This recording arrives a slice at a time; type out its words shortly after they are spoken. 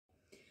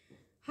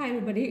Hi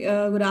everybody,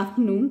 good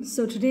afternoon.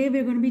 So today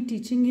we're going to be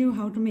teaching you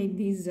how to make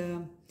these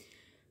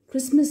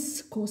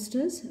Christmas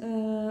coasters,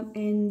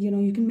 and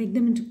you can make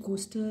them into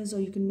coasters, or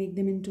you can make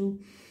them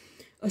into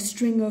a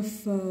string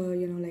of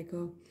like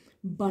a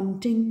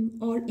bunting,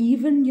 or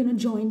even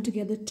join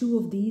together two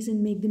of these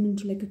and make them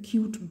into like a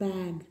cute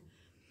bag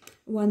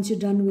once you're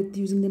done with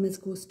using them as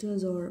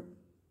coasters, or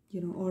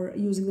or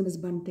using them as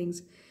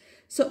buntings.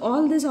 So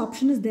all this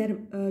option is there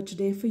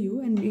today for you,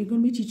 and we're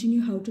going to be teaching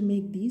you how to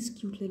make these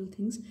cute little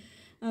things.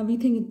 We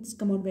think it's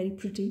come out very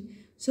pretty,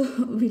 so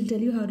we'll tell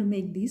you how to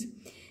make these.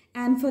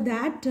 And for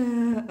that,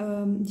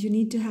 you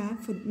need to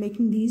have, for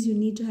making these, you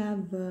need to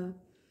have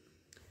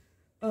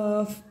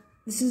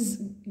this is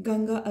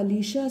Ganga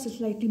Alisha. It's a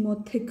slightly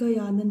more thicker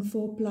yarn than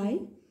 4-ply.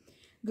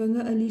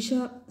 Ganga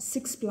Alisha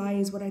 6-ply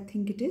is what I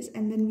think it is.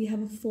 And then we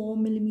have a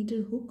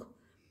 4mm hook,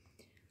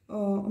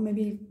 or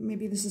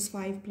maybe this is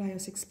 5-ply or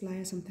 6-ply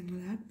or something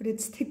like that, but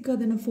it's thicker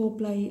than a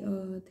 4-ply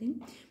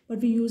thing, but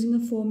we're using a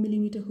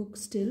 4mm hook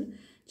still,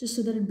 just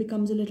so that it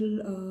becomes a little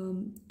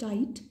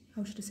tight.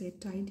 How should I say it?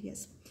 Tight,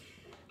 yes.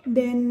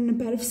 Then a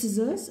pair of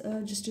scissors,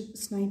 just to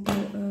snipe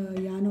the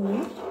yarn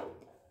away.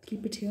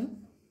 Keep it here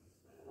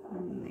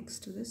next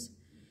to this.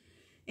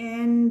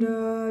 And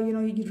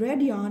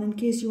red yarn in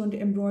case you want to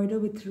embroider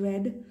with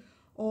red,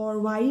 or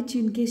white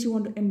in case you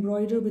want to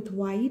embroider with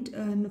white,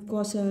 and of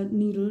course a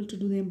needle to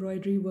do the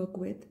embroidery work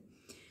with.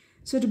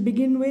 So to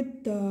begin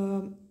with,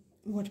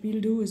 what we'll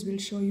do is we'll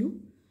show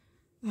you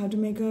how to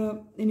make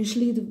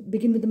initially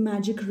begin with the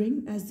magic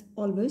ring as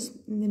always,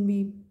 and then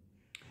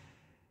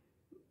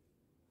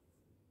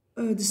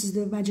this is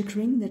the magic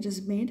ring that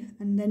is made,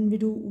 and then we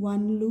do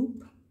 1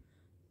 loop,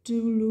 2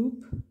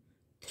 loop,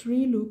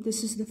 3 loop.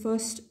 This is the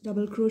first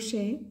double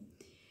crochet,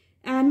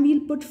 and we'll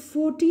put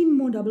 14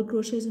 more double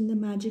crochets in the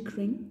magic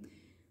ring.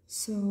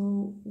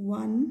 So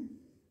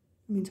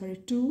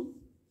 2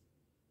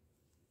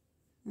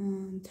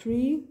 and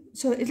 3,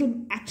 so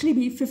it'll actually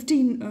be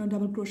 15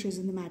 double crochets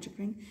in the magic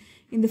ring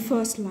in the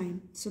first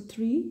line. So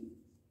 3,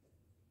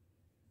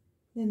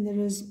 then there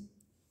is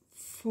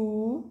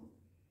 4,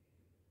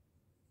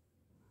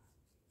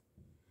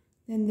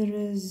 then there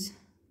is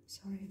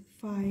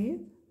 5,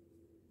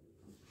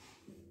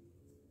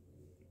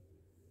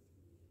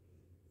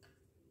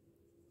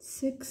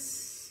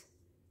 6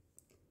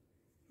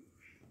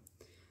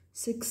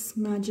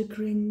 magic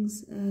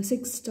rings,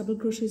 6 double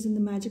crochets in the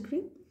magic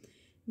ring.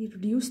 We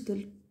we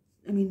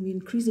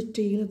increase the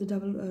tail of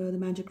the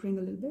magic ring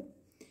a little bit,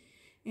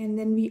 and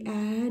then we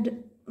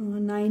add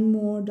 9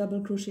 more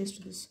double crochets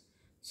to this.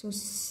 So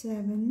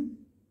 7,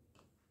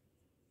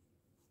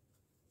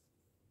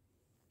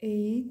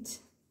 8,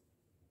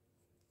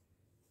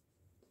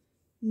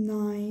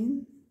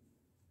 9,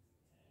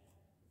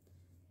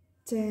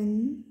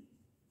 10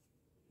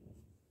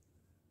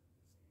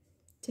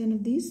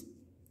 of these,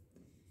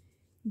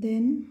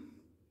 then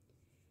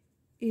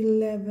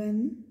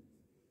 11,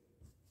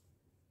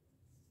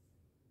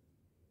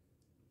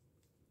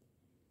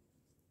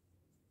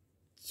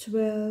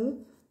 12,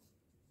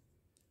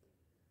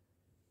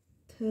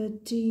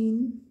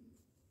 13,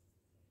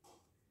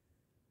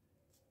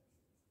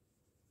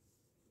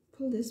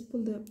 pull the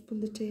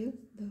tail,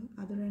 the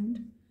other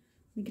end,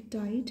 make it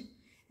tight,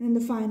 and then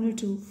the final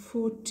 2,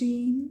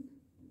 14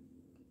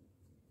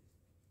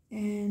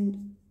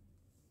 and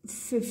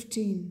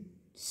 15.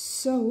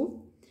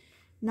 So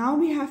now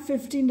we have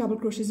 15 double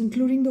crochets,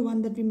 including the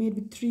one that we made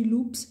with 3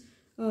 loops,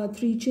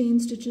 3 chain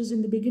stitches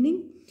in the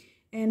beginning,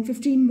 and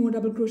 15 more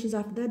double crochets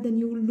after that. Then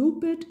you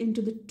loop it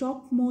into the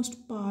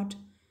topmost part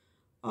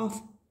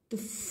of the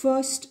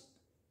first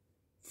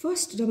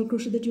double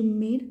crochet that you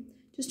made.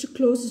 Just to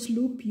close this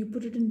loop, you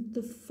put it in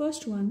the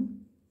first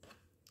one,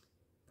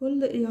 pull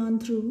the yarn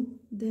through,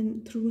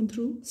 then through and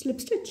through, slip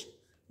stitch.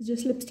 It's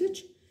just slip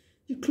stitch.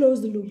 You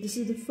close the loop. This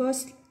is the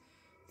first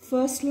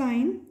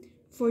line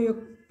for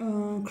your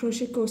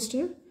crochet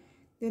coaster.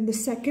 Then the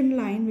second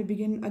line, we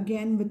begin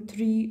again with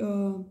 3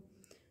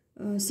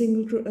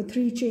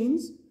 3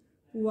 chains,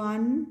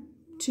 1,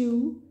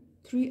 2,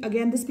 3.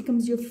 Again, this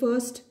becomes your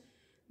first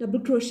double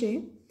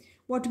crochet.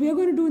 What we are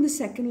going to do in the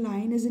second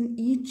line is in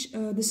each,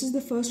 this is the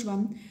first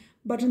one,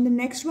 but in the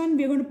next one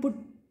we are going to put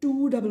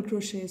 2 double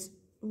crochets,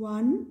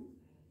 1,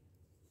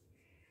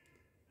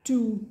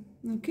 2,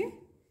 okay,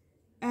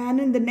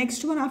 and in the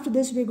next one after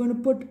this we're going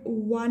to put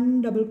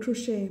 1 double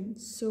crochet,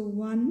 so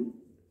 1,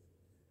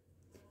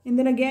 and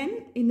then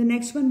again in the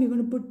next one we're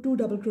going to put 2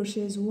 double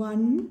crochets,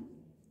 1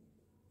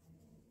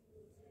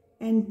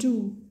 and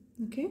 2,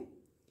 okay,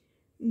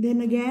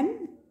 then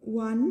again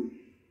 1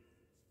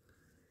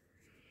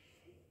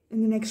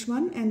 in the next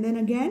one, and then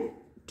again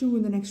 2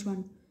 in the next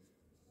one,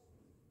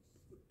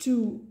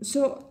 2.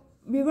 So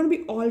we're going to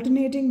be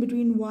alternating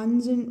between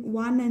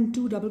 1 and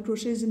 2 double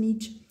crochets in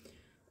each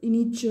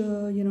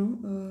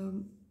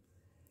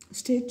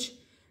stitch.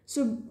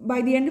 So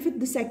by the end of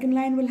it, the second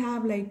line will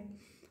have like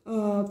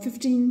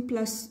 15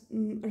 plus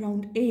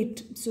around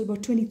 8, so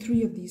about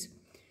 23 of these.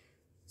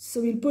 So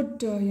we'll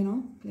put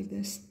like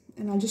this,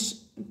 and I'll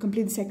just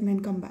complete the second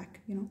and come back.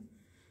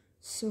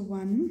 So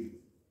 1,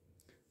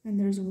 and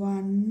there's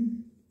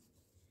 1,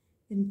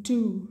 then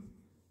 2,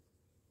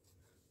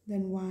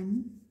 then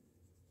 1,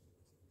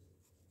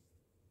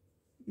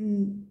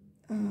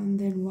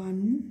 then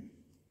 1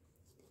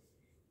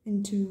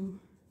 and 2,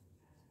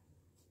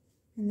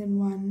 and then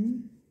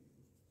 1,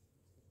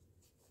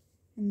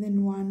 and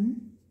then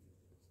 1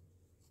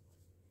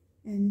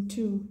 and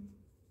 2.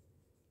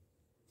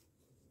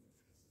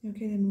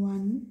 Okay, then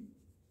 1,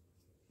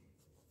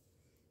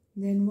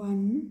 then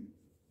 1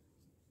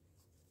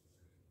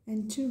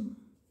 and 2,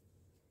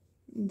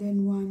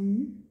 then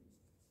 1,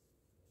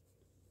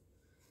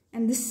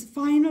 and this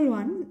final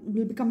one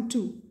will become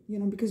 2, you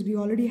know, because we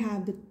already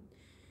have the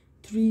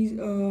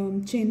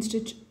 3 chain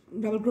stitch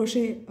double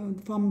crochet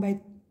formed by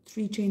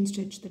 3 chain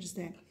stitch that is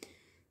there.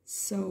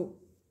 So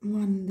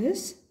 1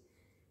 this,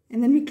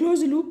 and then we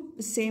close the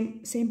loop.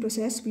 Same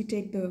process. We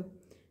take the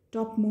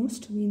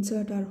topmost, we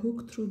insert our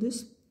hook through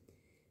this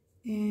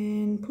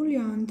and pull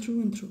yarn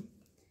through and through.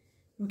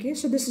 Okay,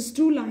 so this is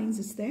 2 lines,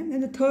 it's there.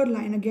 Then the third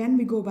line, again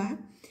we go back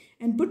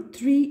and put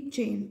 3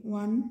 chain,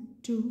 1,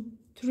 2,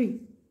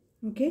 3.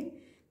 Okay,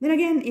 then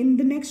again in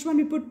the next one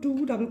we put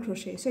 2 double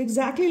crochet. So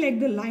exactly like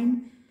the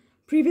line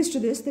previous to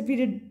this, that we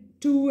did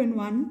 2 and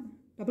 1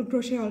 double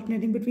crochet,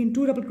 alternating between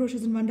 2 double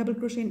crochets and 1 double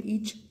crochet in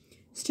each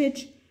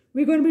stitch.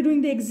 We're going to be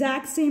doing the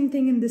exact same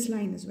thing in this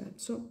line as well.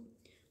 So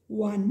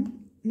 1,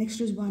 next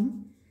is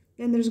 1,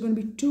 then there's going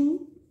to be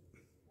 2,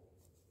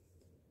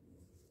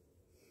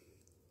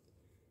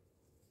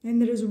 then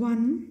there is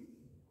 1,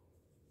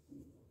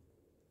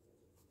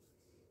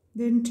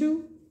 then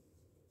 2,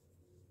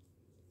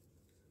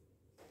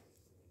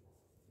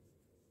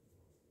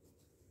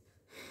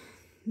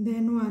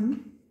 then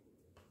 1,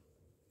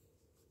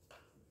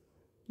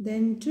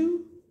 then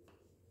 2,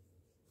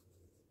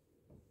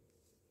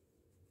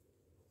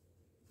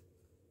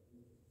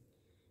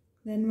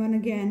 then 1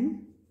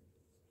 again,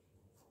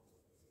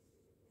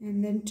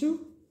 and then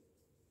 2,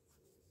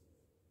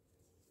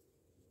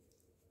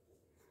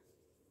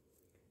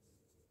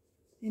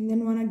 and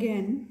then 1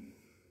 again,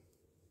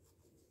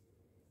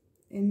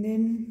 and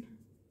then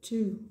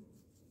 2,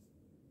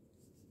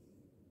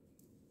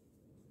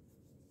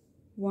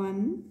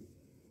 1,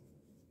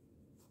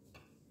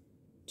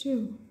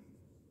 2,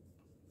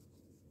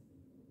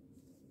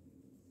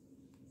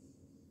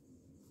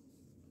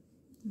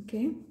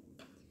 okay,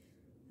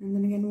 and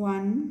then again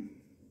 1,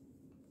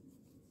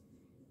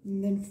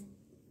 and then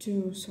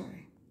 2,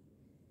 sorry,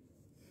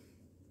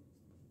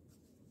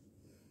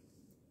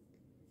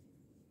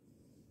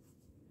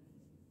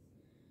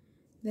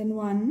 then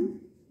 1,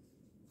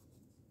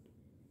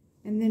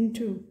 and then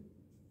 2,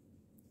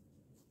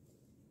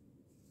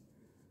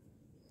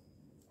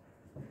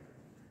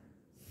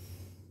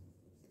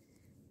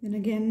 then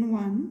again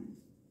 1,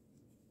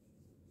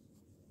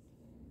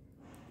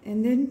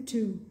 and then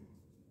 2,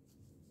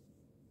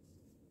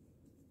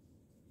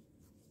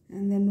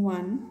 and then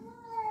 1,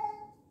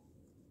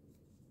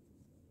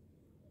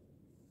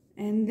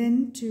 and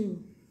then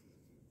 2,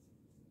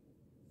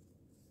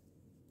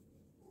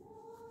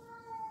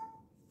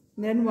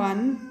 then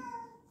 1,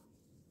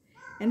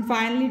 and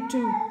finally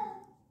 2.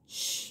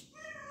 Shh.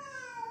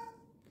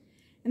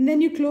 And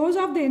then you close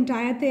off the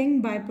entire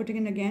thing by putting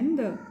in again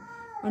the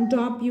on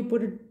top. You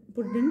put it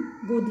in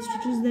both the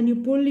stitches, then you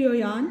pull your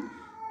yarn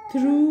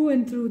through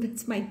and through.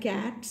 That's my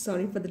cat,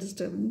 sorry for the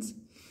disturbance.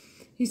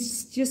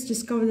 He's just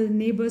discovered that the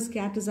neighbor's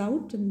cat is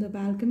out in the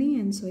balcony,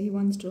 and so he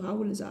wants to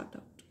howl his heart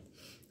out.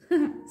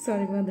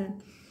 Sorry about that.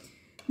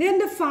 Then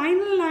the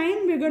final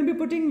line we're going to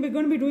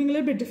be doing a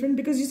little bit different,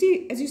 because as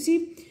you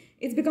see,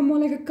 it's become more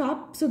like a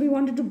cup. So we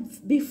want it to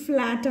be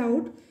flat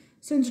out.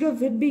 So instead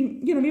of it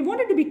being, you know, we want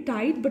it to be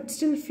tight but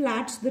still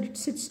flat so that it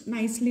sits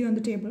nicely on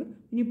the table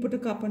when you put a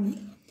cup on it.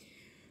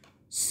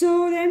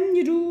 So then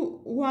you do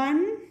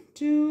 1,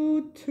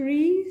 2,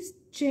 3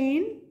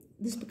 chain.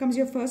 This becomes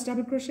your first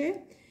double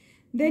crochet.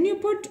 Then you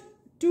put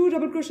 2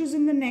 double crochets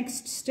in the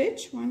next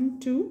stitch, 1,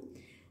 2.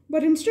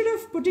 But instead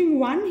of putting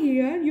 1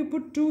 here, you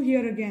put 2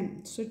 here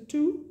again. So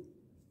 2.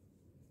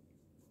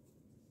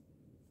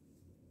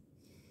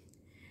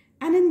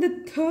 And in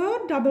the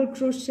third double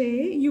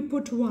crochet, you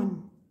put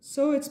 1.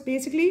 So it's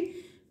basically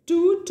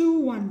 2, 2,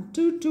 1,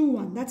 2, 2,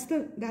 1. That's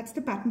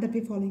the pattern that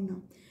we're following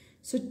now.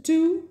 So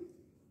 2,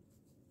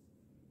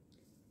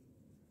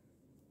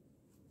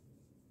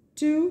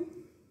 2,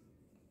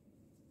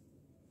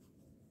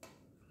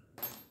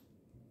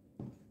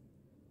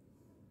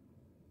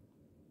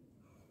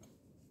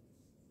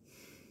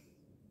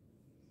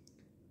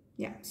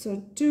 yeah,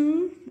 so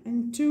 2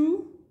 and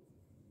 2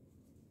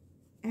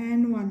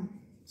 and 1.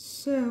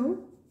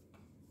 So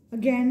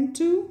again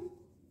 2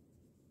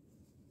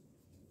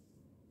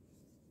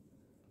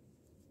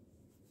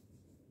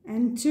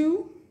 and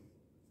 2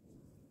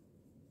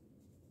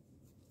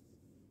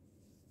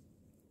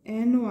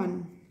 and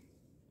 1.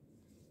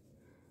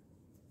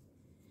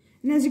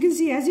 And as you can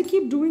see, as you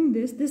keep doing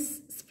this,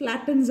 this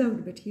flattens out a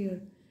bit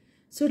here.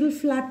 So it'll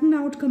flatten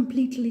out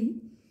completely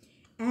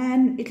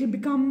and it'll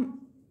become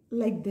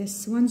like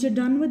this. Once you're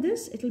done with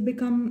this, it'll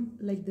become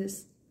like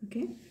this.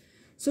 Okay.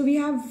 So we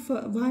have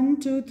 1,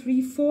 2,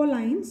 3, 4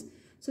 lines.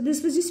 So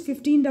this was just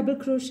 15 double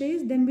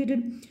crochets. Then we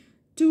did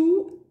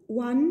 2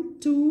 1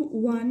 2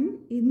 1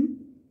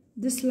 in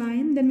this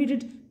line. Then we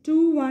did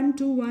 2 1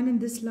 2 1 in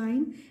this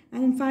line,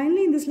 and then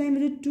finally in this line we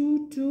did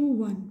 2 2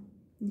 1.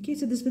 Okay,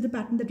 so this was the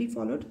pattern that we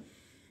followed.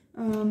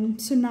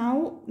 So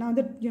now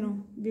that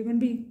we're going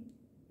to be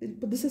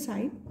put this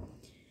aside,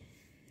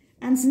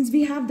 and since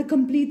we have the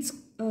complete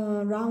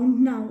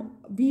round now,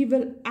 we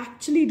will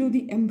actually do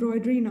the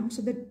embroidery now,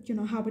 so that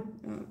how it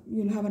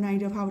you'll have an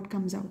idea of how it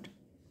comes out.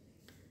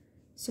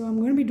 So I'm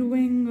going to be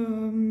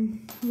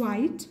doing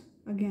white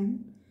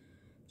again,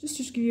 just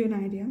to give you an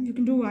idea. You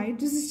can do white.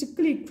 This is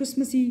typically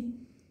Christmassy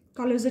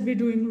colors that we're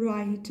doing,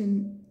 white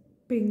and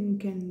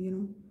pink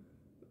and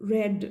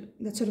red,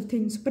 that sort of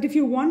things. But if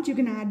you want, you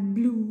can add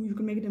blue. You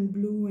can make it in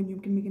blue, and you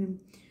can make it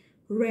in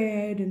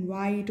red and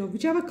white, or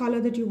whichever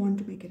color that you want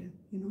to make it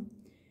in,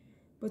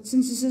 But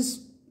since this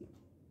is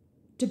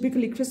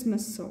typically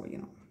Christmas, so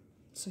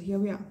so here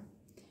we are.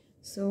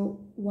 So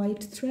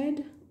white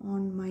thread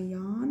on my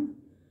yarn.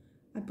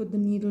 I put the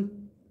needle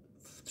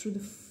through the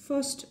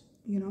first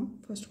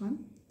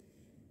one.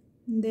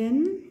 And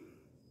then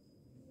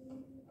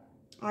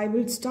I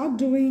will start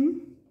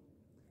doing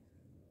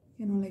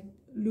like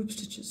loop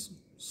stitches,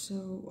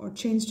 or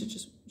chain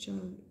stitches,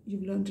 whichever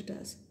you've learned it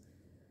as.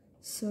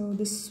 So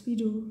this we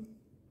do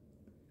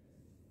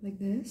like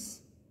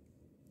this.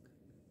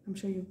 I'm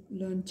sure you've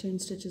learned chain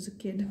stitch as a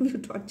kid. We were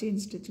taught chain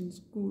stitch in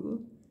school,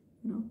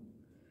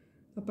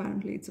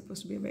 Apparently it's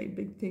supposed to be a very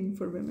big thing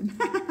for women.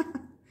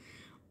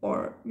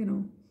 Or,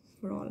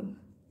 for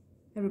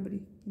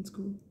everybody in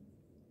school.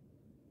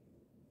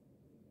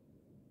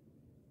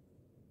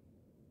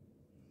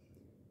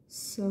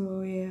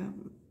 So yeah,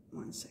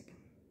 1 second.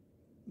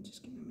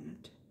 Just give me a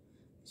minute.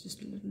 It's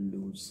just a little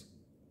loose.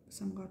 For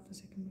some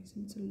godforsaken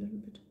reason, it's a little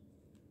bit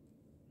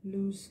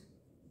loose.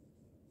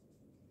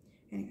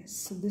 Anyways,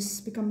 so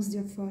this becomes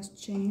your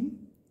first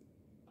chain.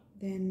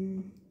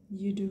 Then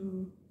you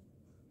do,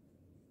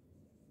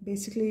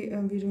 basically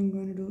we're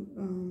going to do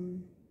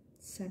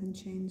 7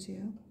 chains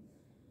here.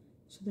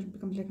 So that it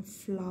becomes like a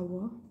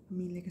flower,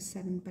 like a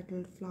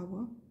 7-petaled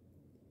flower.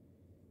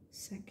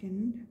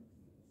 Second.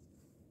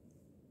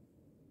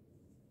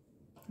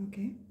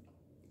 Okay.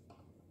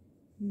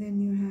 And then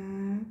you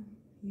have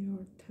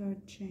your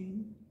 3rd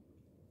chain.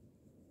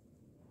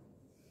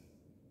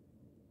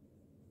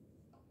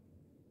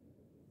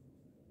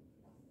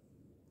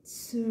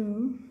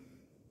 So,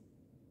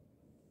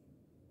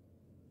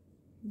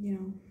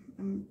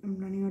 I'm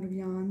running out of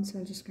yarn, so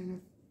I'll just kind of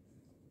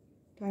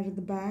tie it at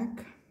the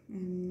back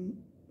and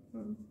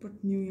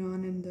put new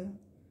yarn in the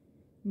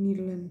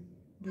needle and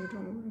do it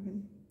all over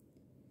again.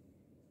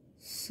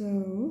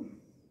 So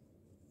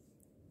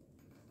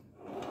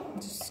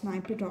just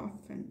snipe it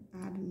off and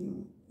add a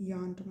new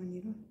yarn to my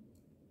needle,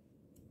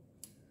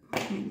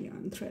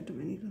 yarn thread to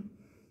my needle.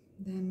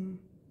 Then,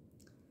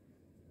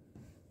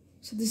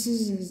 so this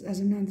is, as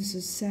of now, this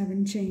is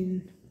 7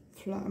 chain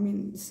flower.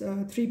 It's a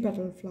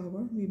 3-petal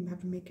flower. We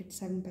have to make it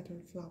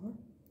 7-petal flower.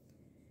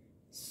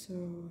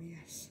 So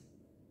yes.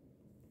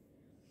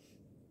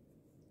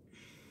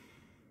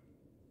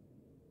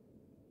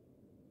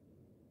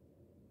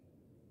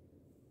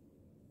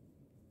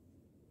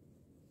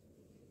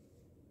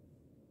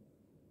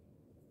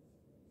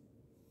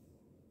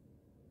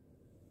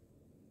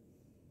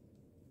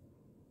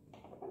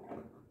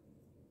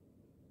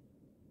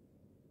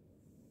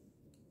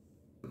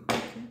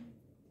 Okay.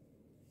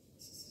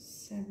 This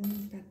is a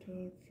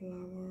 7-petal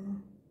flower.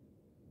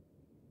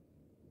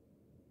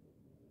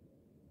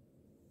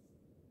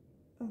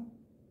 Oh,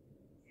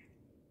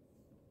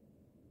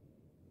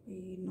 yeah.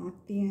 We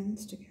knot the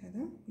ends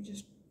together. We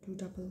just do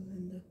double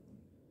in the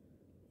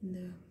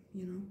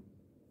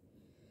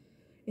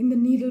in the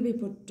needle. We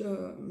put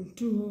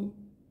 2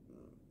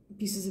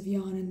 pieces of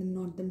yarn and then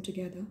knot them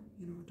together,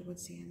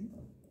 towards the end,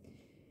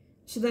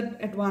 so that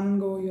at one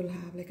go you'll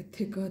have like a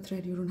thicker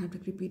thread. You don't have to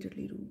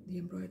repeatedly do the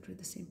embroidery at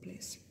the same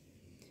place.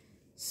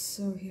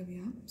 So here we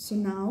are. So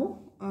now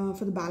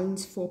for the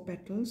balance 4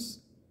 petals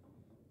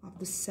of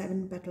the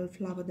 7-petal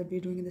flower that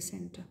we're doing in the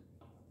center.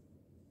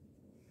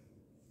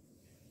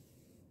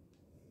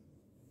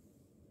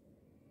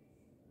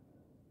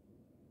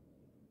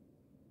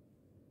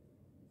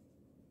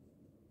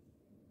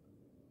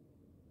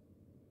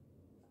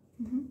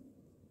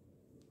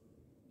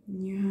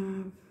 And you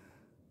have,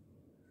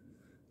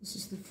 this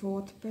is the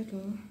 4th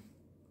petal,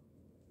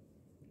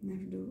 and I have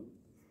to do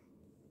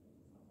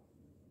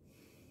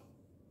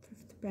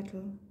 5th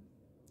petal.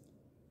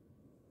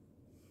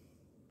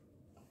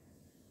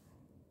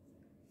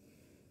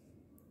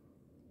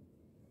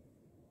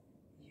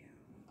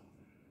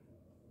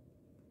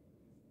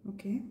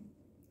 Okay,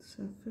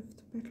 so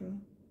 5th petal,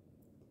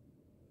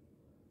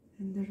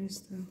 and there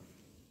is the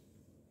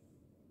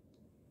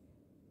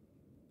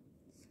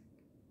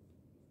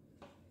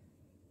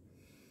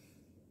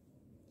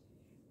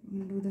I'm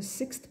going to do the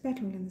 6th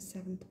petal and the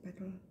 7th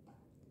petal.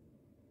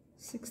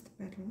 6th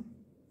petal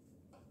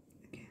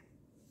again.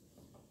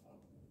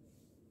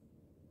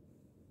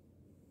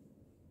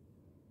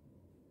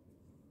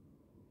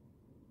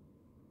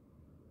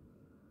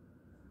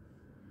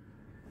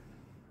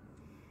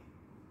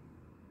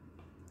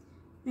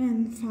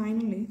 And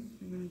finally,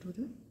 we're going to do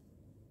the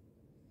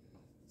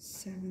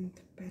 7th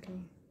petal.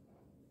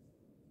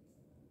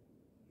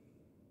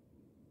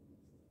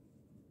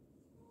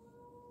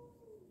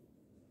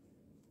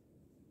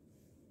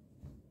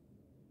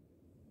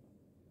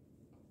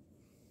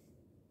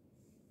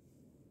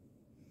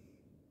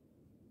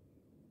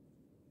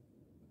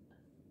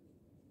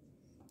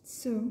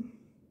 So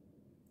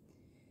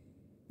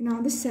now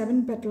the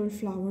 7 petal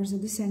flowers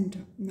at the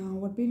center. Now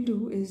what we'll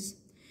do is,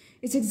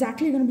 it's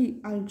exactly going to be,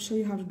 I'll show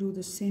you how to do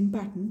the same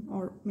pattern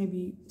or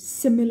maybe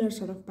similar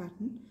sort of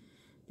pattern,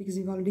 because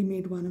we've already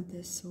made one of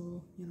this,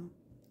 so you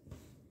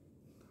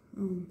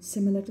know,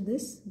 similar to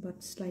this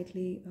but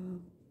slightly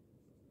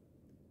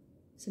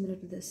similar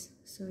to this.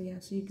 So yeah,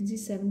 so you can see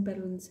 7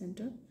 petals in the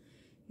center,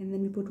 and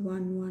then we put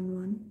 1 1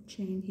 1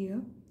 chain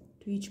here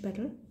to each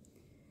petal.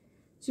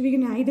 So we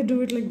can either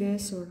do it like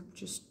this or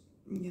just,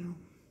 you know,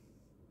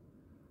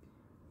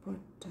 put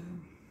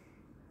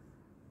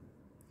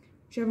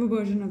whichever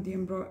version of the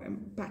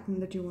pattern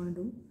that you want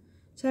to do.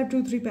 So I have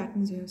 2 3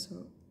 patterns here,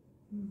 so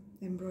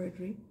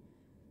embroidery.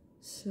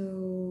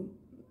 So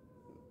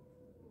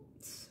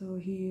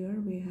here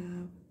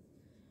we're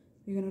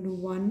gonna do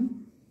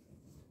 1,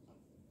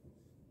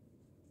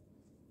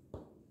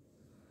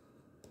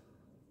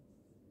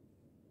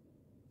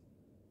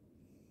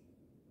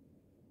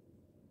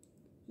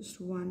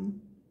 just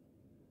 1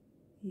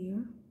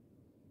 here.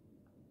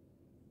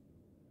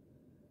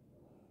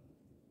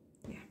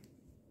 Yeah.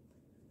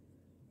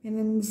 And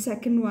then the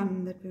second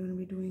one that we're going to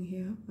be doing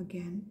here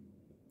again,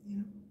 you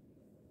know.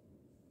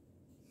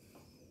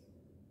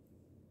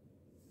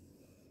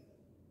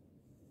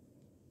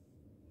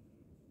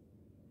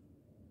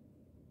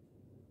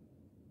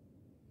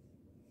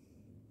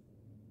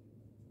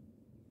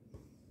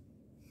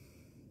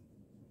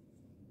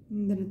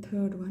 And then a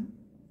third one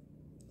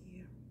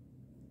here.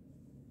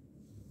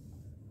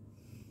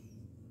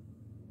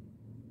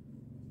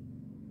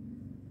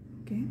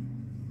 Okay.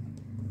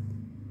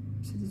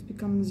 So this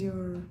becomes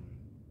your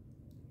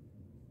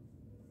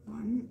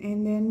one,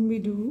 and then we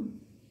do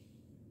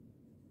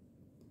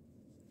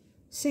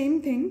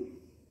same thing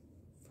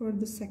for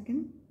the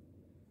second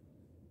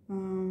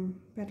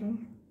petal.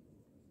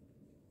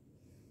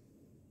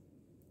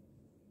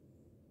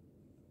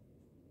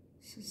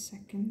 This is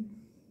second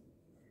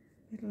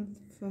petal,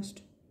 the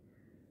first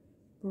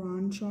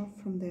branch off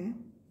from there.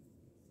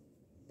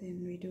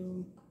 Then we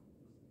do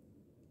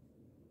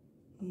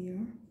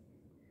here,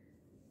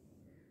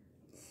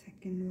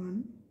 second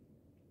one,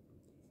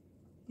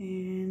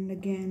 and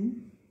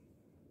again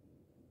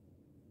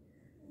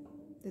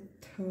the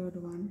third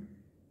one.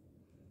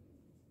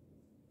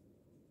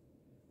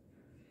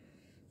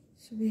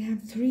 So we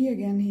have 3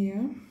 again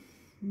here,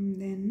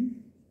 and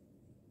then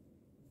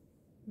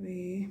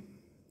we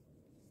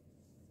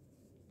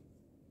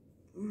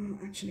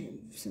actually,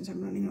 since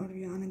I'm running out of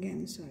yarn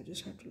again, so I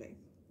just have to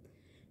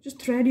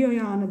just thread your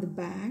yarn at the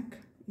back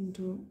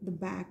into the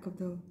back of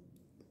the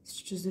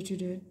stitches that you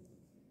did,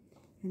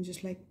 and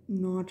just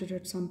knot it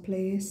at some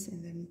place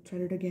and then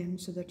thread it again,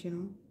 so that, you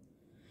know,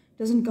 it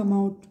doesn't come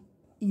out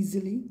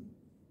easily.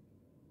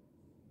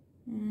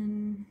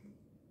 And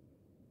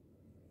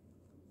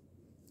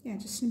yeah,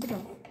 just snip it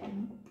off,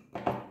 you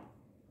know.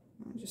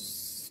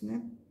 Just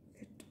snip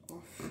it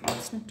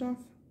off. Snipped off.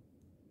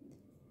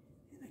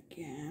 And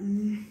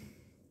again.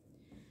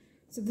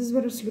 So this is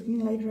what it's looking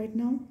like right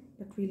now,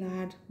 but we'll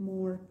add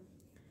more.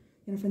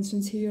 You know, for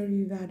instance, here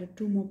we've added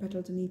 2 more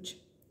petals on each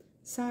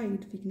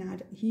side. We can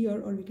add here,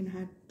 or we can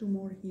add 2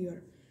 more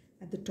here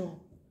at the top,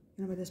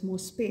 you know, where there's more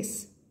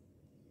space.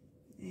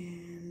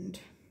 And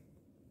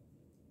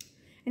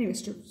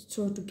anyways,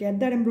 so to get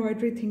that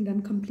embroidery thing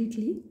done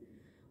completely,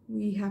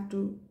 we have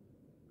to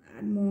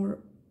add more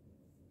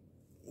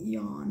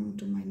yarn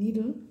to my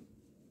needle.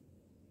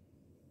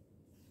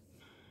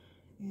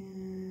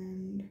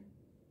 And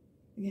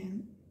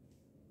again,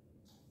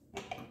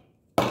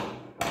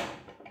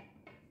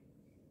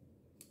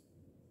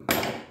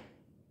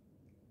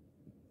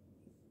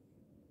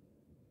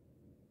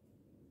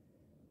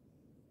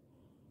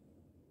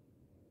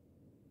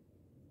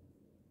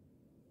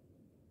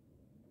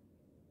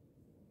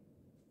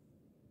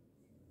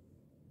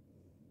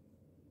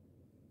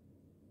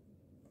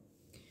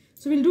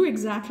 so we'll do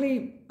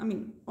exactly,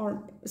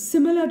 or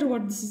similar to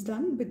what this is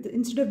done, but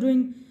instead of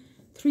doing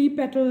 3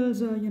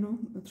 petals, you know,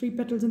 3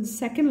 petals in the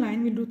second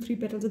line, we'll do 3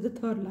 petals at the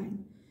third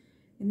line.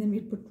 And then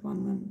we'll put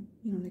one,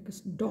 you know, like a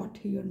dot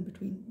here in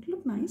between. It'll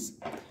look nice.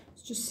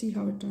 Let's just see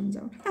how it turns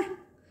out.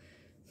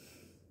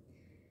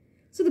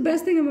 So the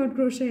best thing about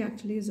crochet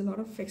actually is a lot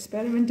of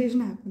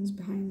experimentation happens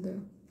behind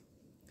the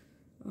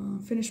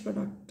finished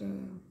product.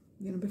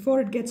 You know,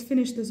 before it gets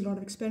finished, there's a lot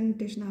of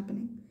experimentation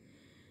happening,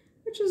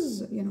 which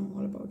is, you know,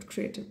 all about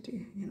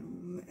creativity. You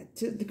know,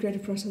 the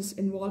creative process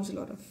involves a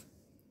lot of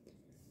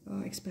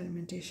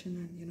experimentation,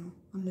 and, you know,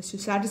 unless you're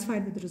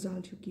satisfied with the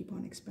result, you keep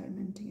on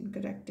experimenting and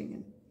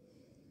correcting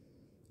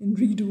and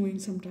redoing,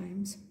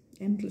 sometimes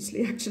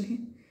endlessly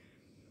actually.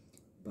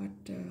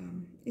 But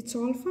it's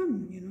all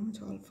fun, you know. It's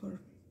all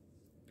for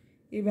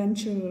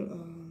eventual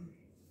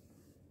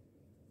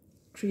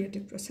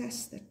creative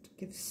process that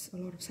gives a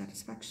lot of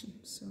satisfaction.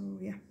 So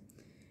yeah,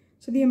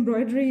 so the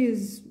embroidery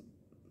is,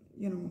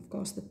 you know, of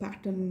course the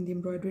pattern, the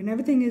embroidery and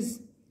everything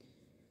is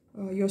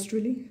yours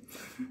truly.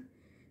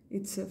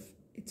 It's a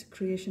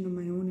creation of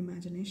my own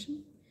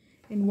imagination,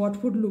 and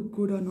what would look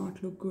good or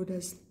not look good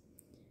as,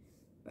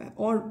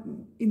 or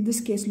in this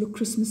case look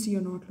Christmassy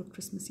or not look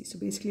Christmassy. So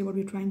basically what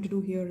we're trying to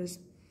do here is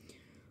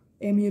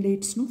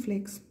emulate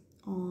snowflakes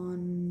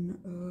on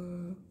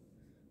a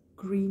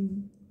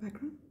green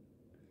background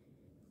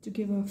to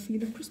give a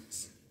feel of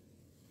Christmas.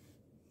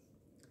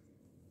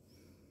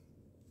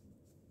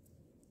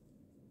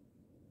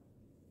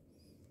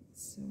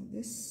 So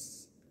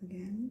this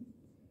again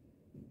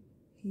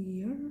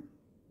here,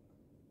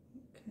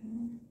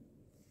 okay.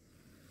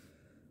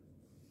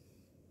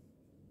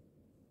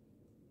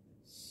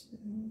 So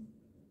again.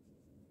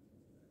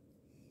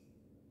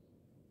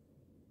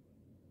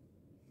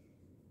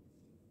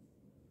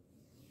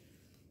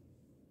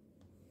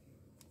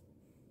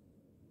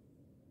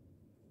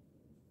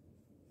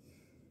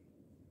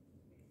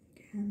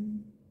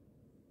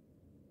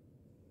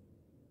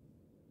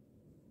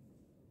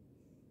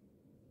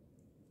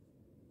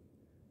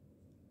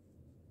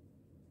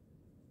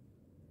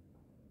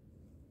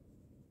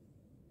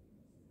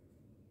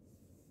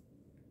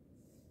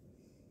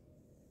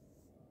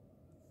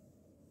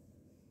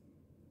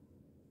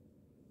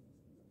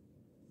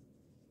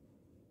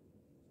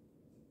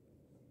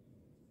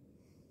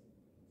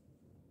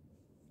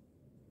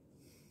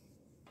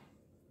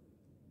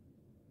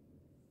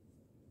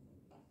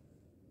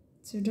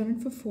 So we've done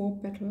it for 4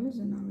 petals,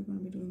 and now we're going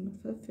to be doing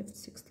it for the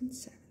 5th, 6th, and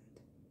 7th.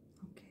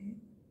 Okay.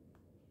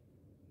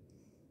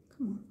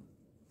 Come on.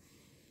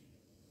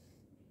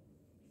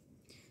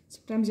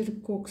 Sometimes you have to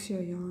coax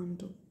your yarn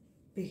to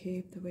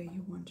behave the way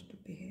you want it to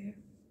behave.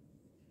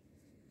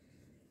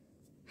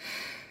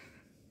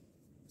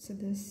 So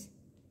this,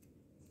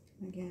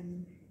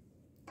 again,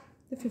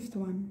 the 5th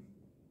one.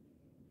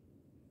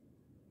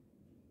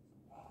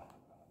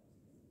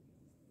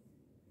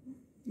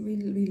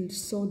 We'll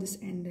sew this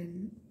end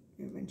in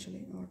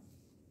eventually, or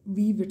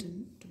weave it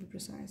in, to be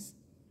precise,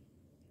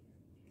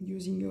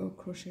 using your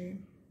crochet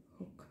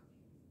hook.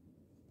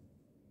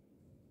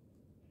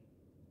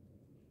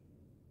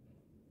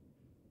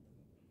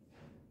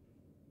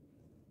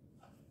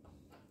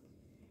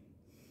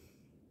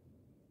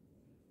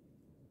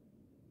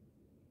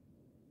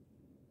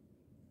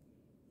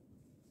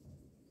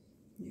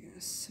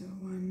 Yes, so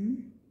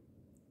 1,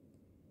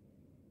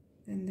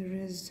 then there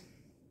is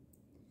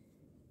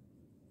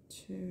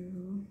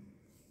 2,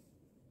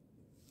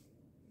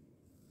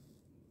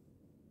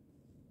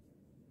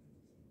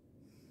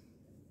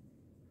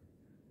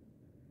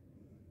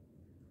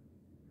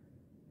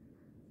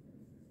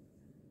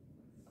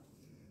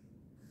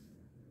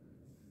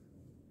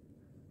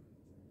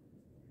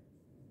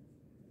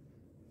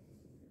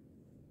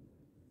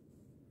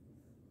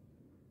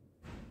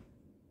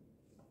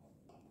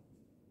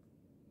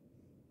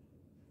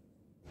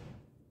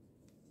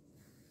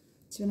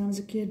 So when I was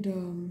a kid,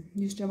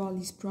 used to have all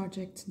these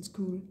projects in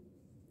school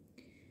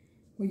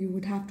where you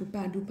would have to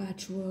do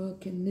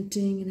patchwork and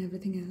knitting and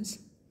everything else.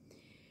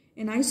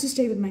 And I used to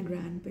stay with my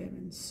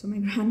grandparents, so my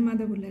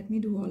grandmother would let me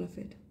do all of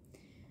it.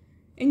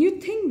 And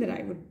you'd think that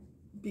I would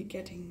be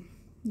getting,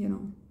 you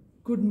know,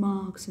 good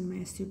marks in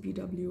my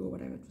SUPW or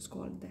whatever it was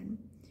called then,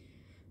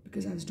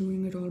 because I was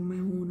doing it all on my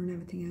own and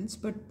everything else.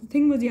 But the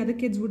thing was, the other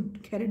kids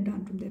would get it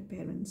done from their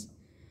parents,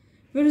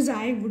 whereas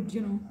I would,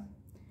 you know,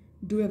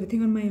 do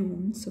everything on my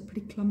own, so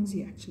pretty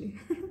clumsy actually.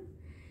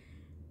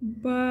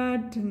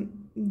 But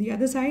the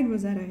other side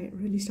was that I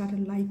really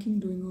started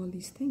liking doing all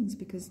these things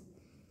because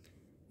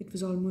it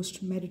was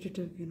almost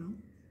meditative, you know.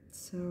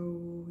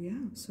 So yeah,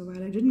 so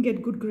while I didn't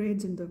get good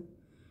grades in the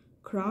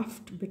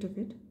craft bit of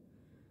it,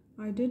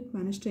 I did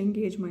manage to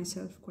engage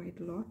myself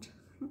quite a lot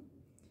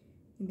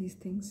in these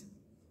things.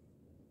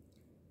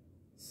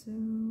 So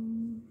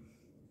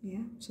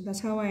yeah, so that's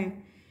how I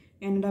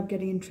ended up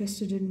getting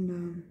interested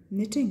in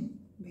knitting,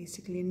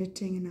 basically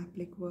knitting and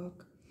applique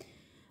work.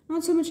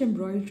 Not so much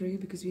embroidery,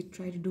 because we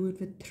try to do it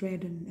with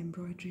thread, and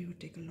embroidery would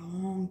take a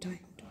long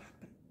time to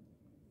happen.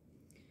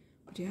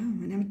 But yeah,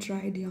 I never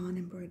tried yarn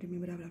embroidery,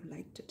 but I would have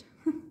liked it.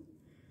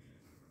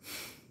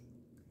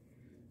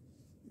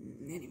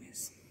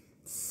 Anyways,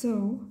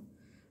 so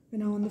we're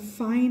now on the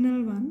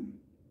final one,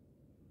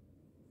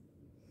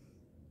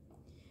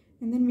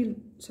 and then we'll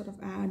sort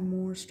of add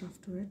more stuff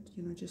to it,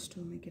 you know, just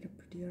to make it a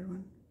prettier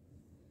one.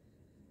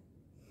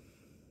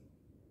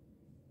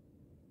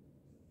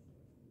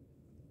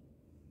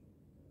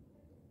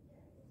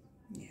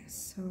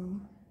 Yes, so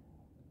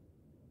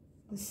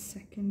the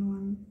second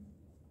one,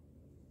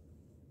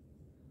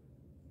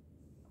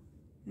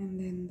 and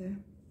then the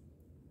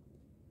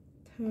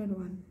third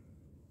one.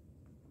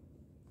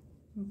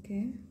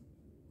 Okay,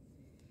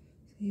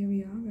 so here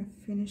we are, we're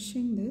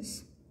finishing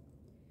this.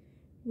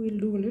 We'll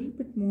do a little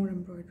bit more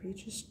embroidery,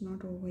 just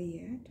not over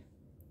yet.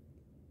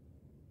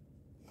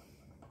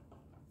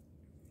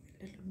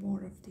 A little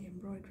more of the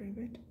embroidery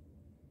bit,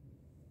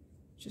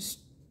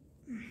 just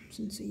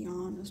since the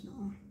yarn is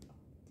now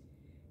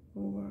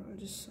over. I'll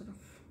just sort of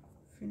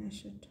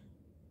finish it.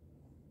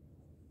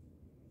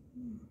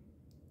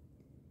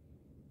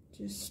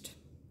 Just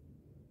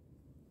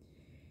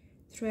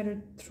thread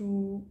it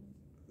through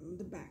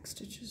the back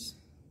stitches.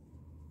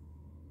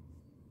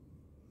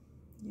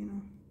 You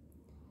know,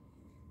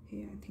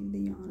 here I think the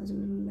yarn is a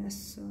little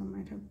less, so I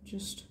might have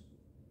just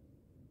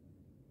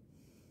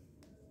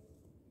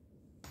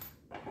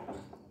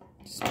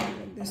go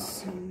like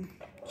this and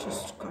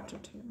just cut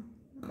it here.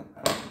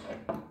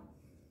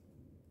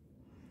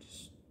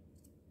 Just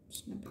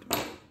snip it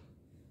off.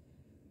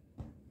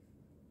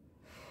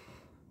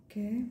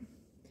 Okay,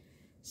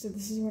 so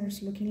this is what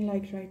it's looking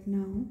like right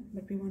now,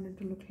 but we want it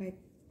to look like,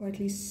 or at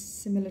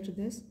least similar to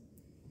this.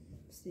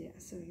 So yeah,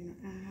 so you know,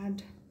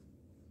 add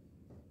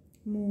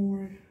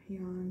more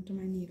yarn to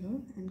my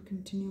needle and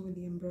continue with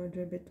the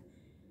embroidery a bit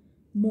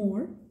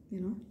more,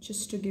 you know,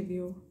 just to give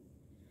you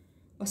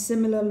a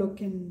similar look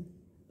in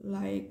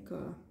like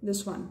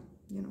this one,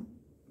 you know.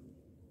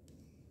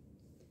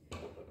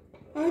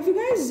 If you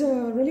guys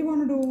really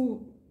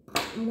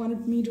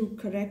wanted me to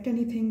correct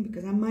anything,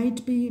 because I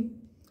might be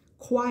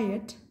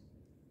quiet,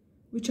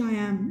 which I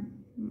am,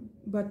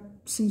 but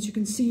since you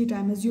can see it,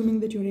 I'm assuming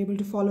that you're able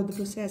to follow the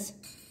process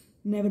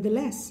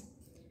nevertheless.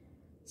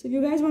 So if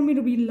you guys want me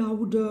to be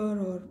louder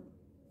or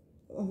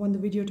want the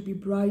video to be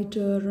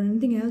brighter or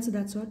anything else of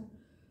that sort,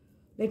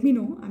 let me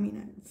know. I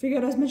mean, I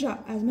figured as much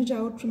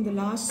out from the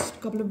last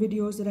couple of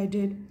videos that I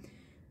did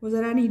was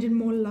that I needed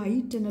more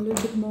light and a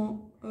little bit more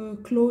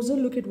closer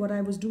look at what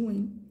I was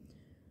doing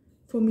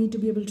for me to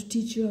be able to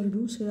teach you how to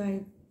do. So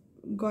I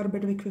got a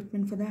bit of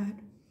equipment for that.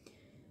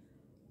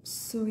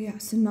 So yeah,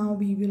 so now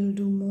we will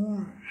do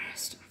more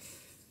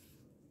stuff.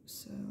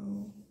 So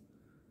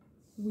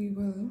we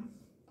will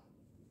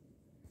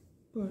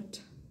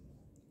put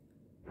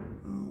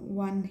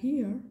one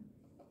here,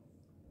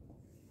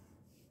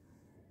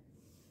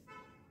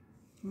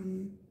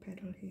 one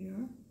petal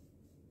here,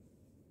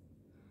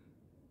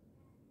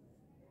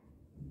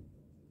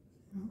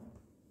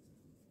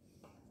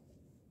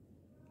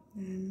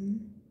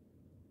 then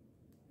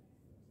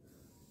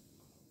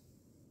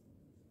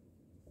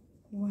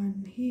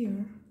one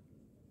here,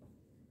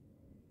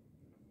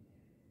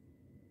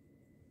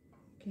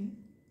 okay,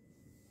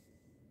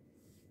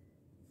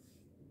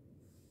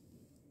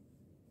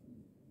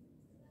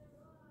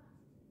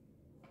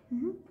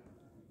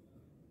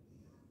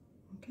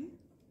 okay,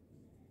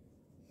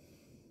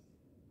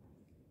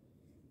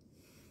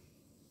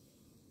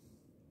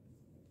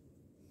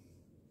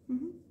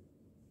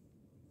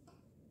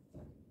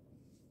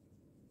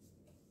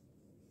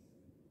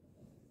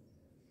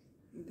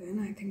 then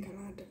I think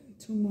I'll add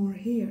two more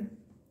here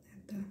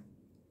at the,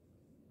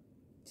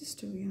 just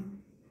to, you know,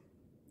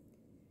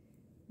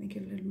 make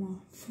it a little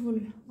more full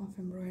of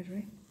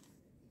embroidery.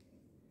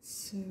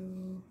 So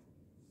two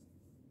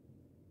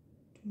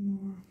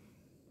more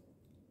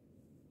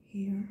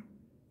here,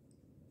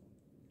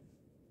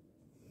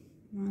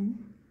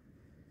 one,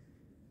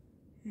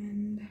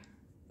 and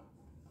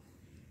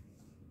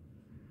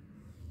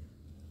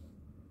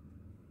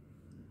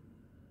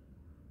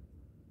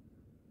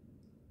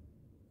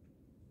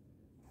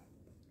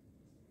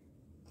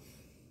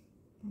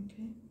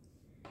okay,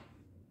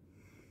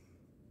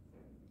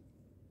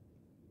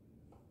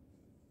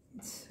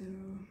 so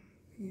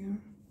here,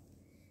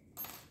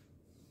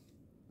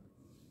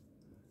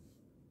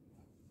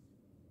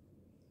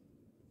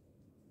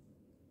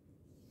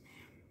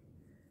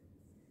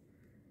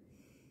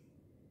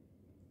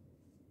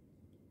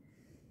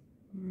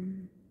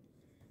 and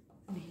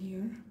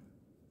here,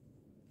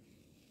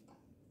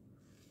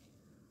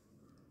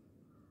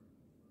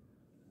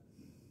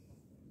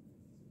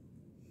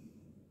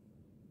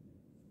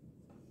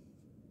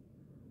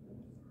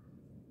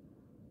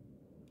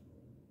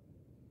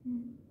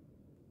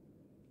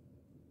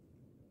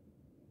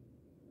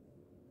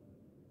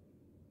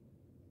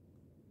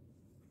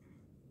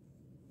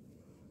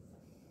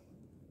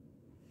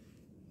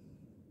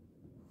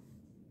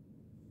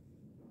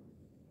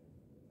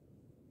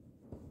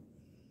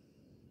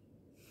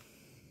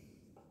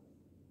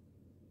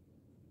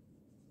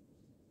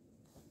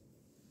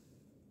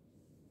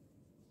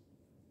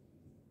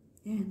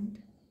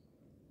 and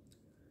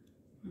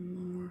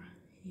one more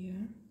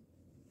here,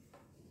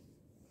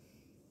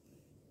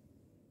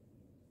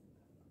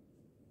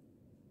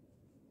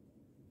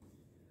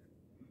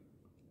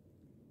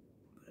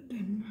 put it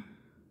in,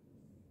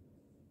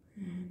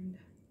 and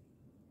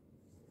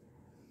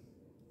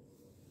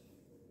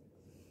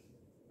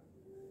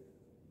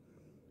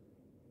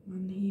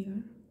one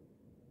here,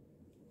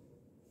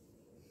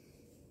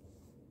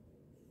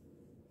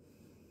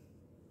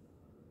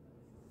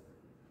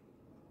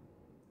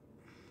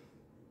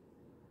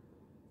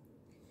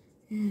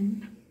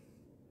 and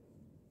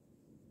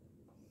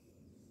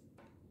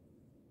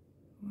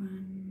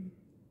one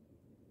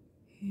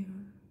here,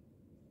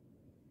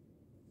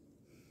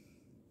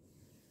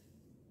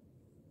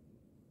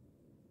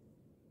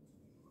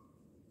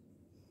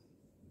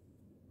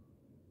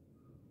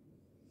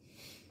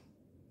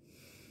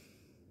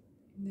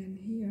 then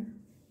here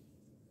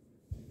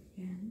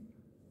again,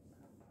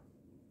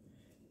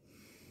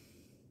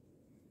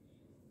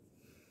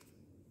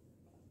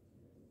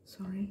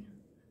 Sorry,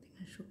 I think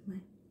I shook my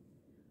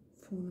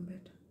phone a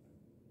bit.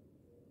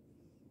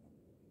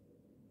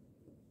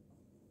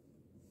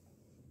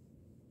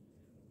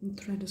 The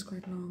thread is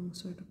quite long,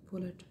 so I have to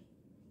pull it.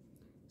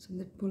 So in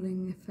that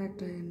pulling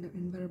effect, I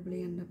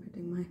invariably end up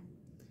hitting my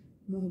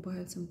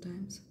mobile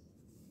sometimes.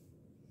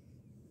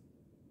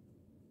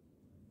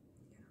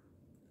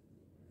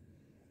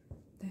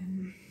 Yeah.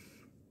 Then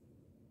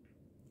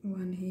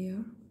one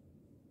here.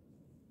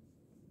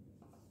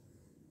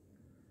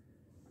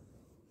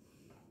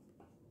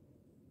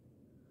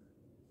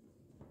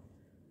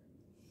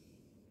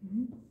 Put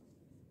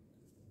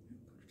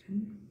it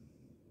in.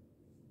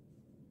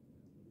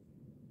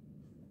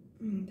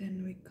 And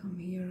then we come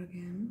here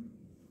again.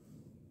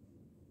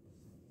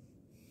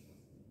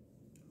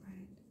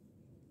 Right.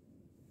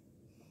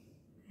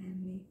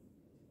 And we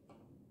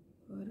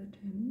put it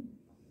in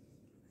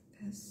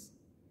like this.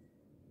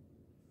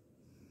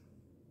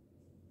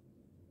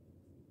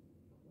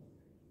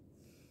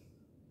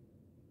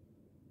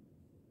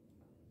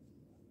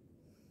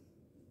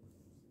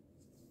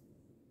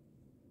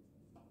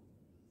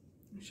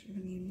 Actually,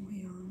 we need more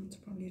yarn. It's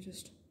probably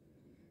just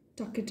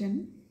tuck it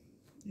in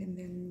and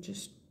then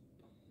just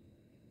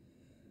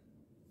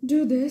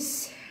do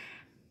this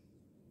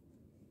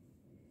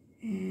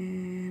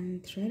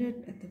and thread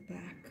it at the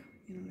back,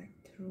 you know,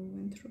 like through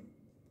and through.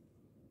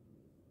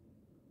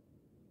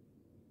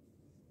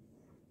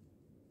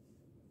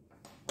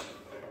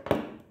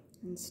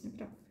 And snip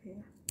it up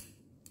here.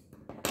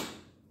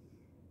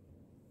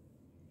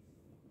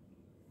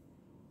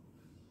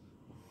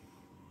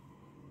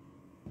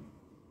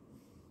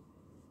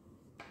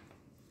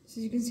 So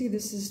you can see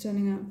this is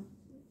turning out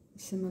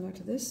similar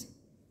to this,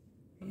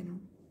 you know.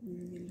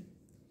 We'll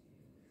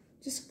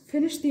just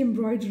finish the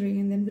embroidery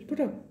and then we'll put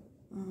up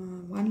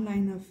one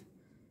line of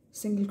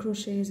single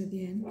crochets at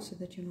the end so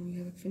that, you know, you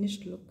have a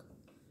finished look,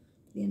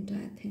 the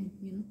entire thing,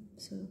 you know.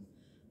 So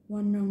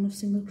one round of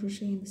single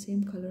crochet in the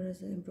same color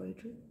as the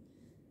embroidery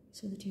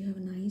so that you have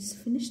a nice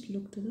finished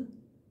look to the,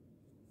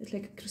 it's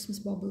like a Christmas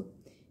bauble.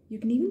 You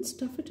can even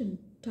stuff it in,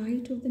 tie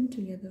two of them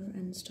together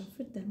and stuff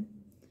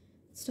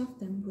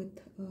them with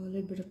a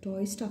little bit of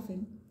toy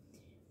stuffing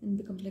and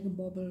it becomes like a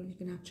bauble. You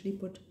can actually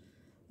put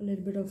a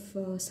little bit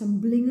of some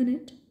bling on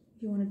it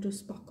if you want it to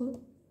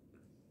sparkle.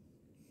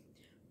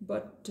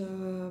 But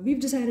we've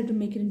decided to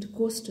make it into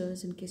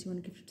coasters in case you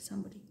want to give it to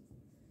somebody.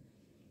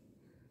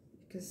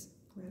 Because,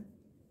 well,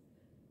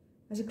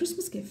 as a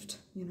Christmas gift,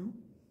 you know.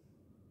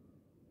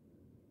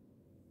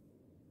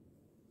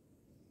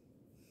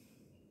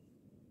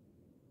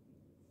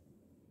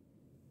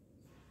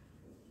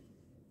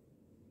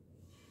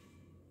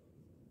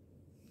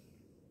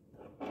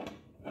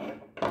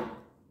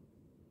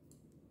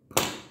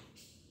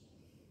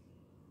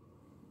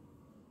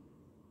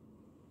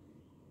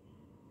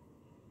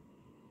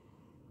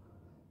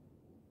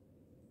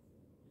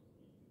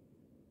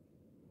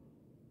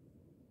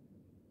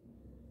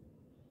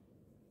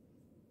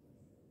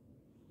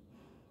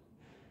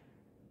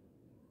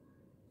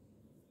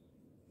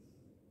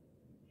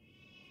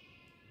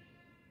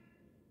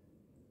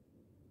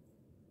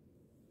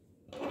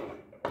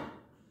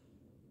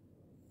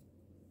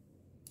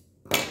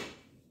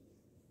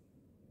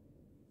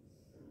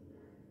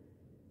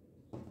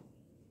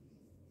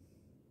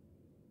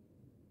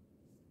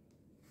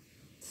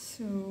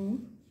 So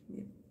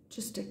we've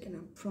just taken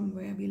up from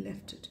where we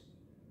left it.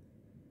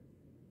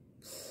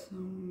 So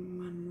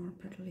one more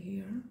petal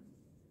here,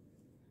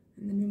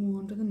 and then we move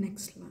on to the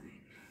next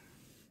line.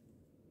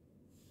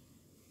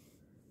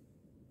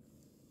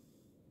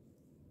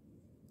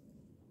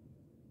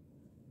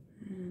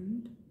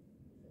 And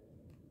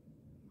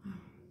wow,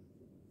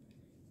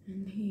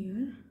 and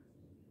here,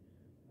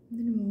 and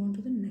then we move on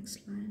to the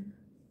next line.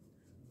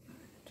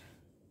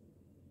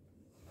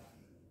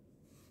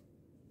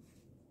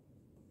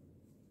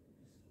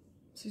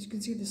 So as you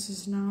can see, this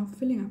is now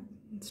filling up.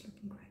 It's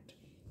looking great.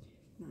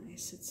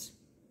 Nice. It's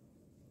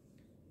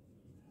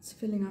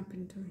filling up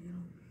into, you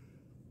know,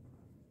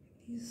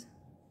 these.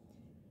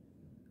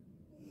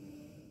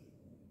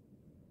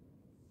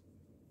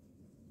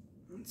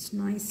 It's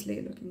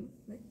nicely looking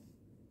like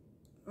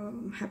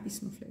happy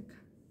snowflake.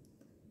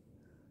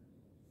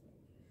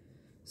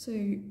 So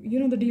you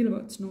know the deal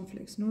about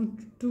snowflakes. No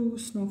two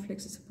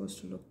snowflakes are supposed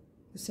to look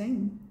the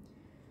same,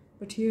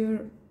 but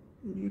here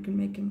you can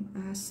make them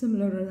as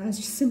similar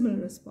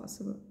as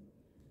possible,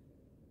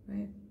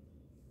 right?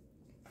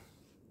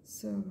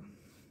 So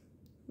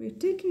we're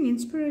taking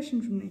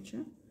inspiration from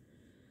nature,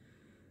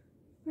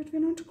 but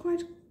we're not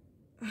quite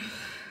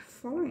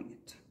following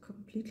it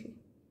completely.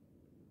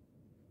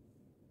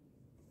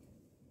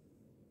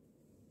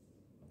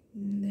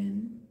 And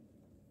then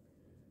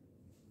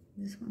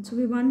this one. So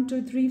we 1,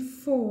 2, 3,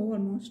 4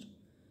 almost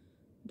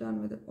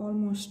done with it,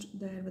 almost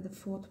there with the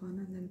fourth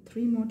one, and then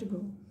 3 more to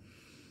go.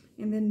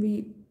 And then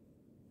we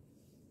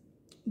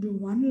do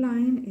one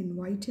line in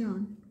white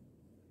yarn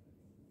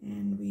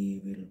and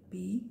we will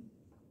be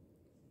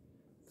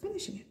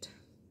finishing it.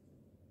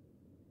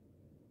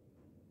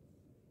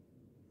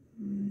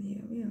 And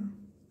here we are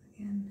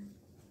again.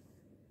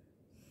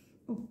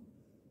 Oh,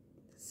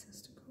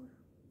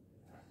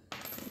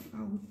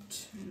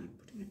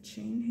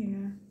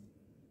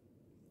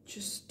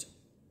 just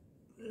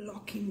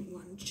locking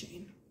one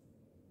chain.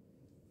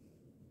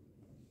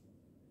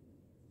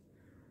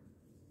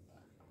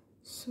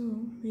 So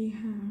we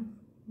have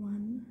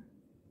one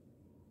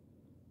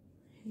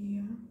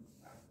here,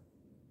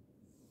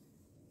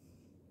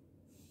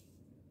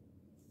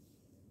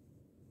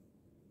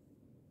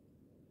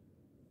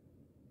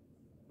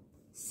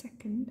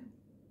 second,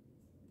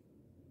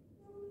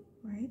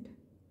 right,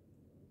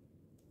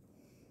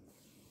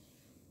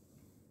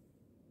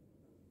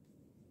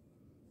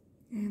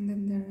 and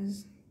then there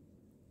is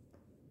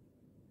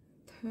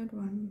third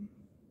one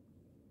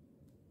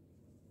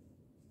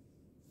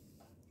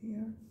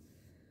here.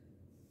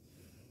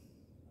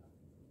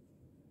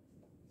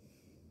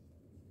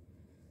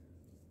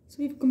 So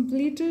we've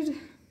completed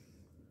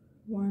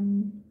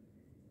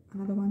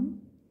another one,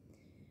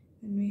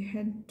 and we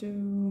head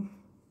to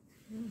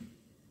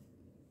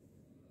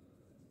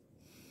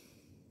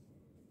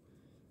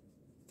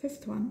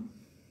fifth one.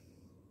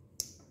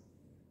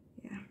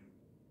 Yeah.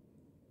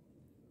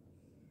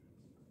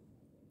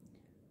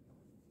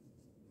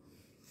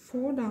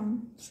 4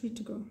 down, 3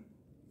 to go.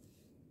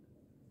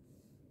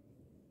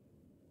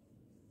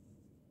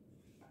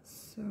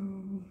 So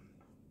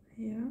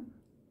here.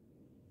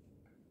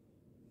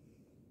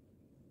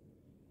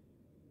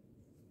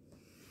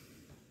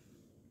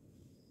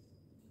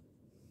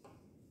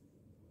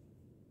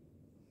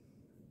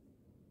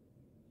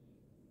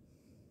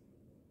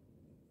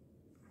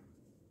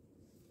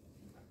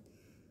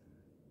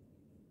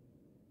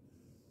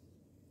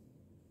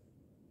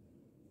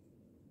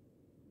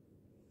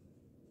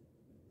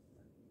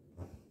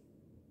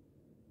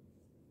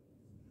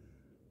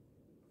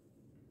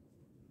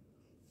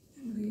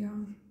 And we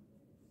are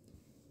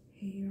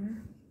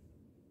here.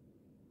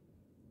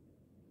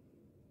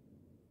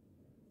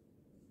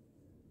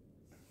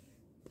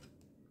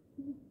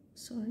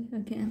 Sorry,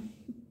 again.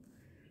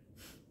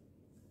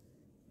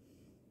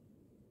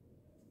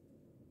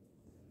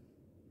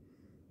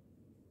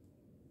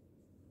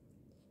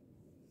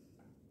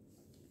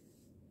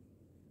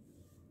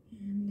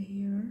 And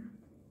here.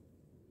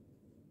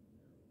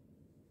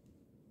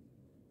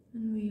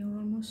 And we are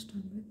almost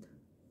done with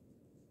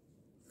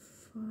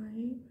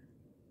 5.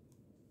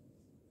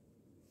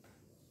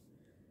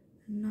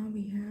 And now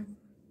we have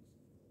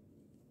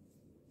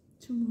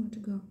 2 more to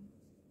go.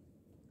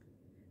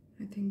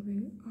 I think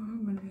we are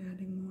going to be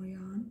adding more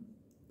yarn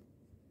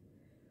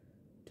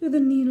to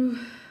the needle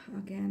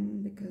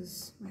again,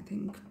 because I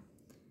think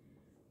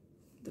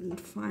the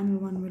final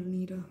one will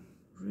need a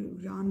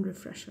yarn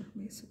refresher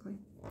basically.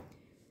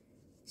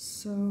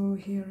 So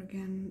here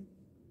again,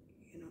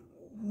 you know,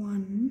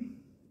 1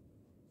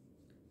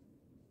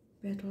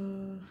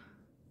 petal.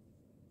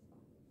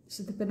 This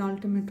is the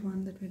penultimate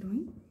one that we're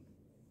doing.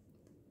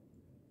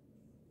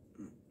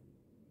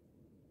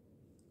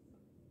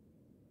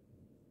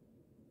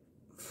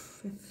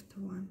 Fifth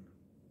one.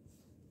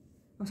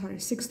 Oh, sorry,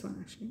 6th one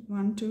actually.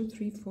 1, 2,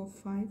 3, 4,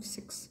 5,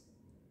 6.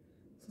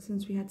 So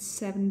since we had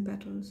 7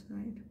 petals,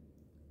 right?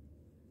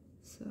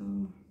 So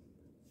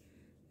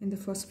in the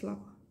first flower,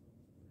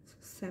 so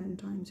 7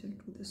 times you'll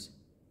do this.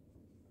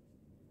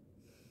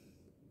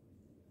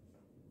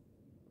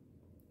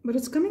 But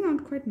it's coming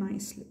out quite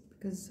nicely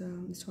because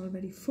it's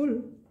already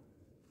full.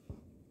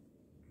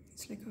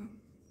 It's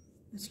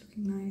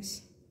looking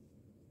nice.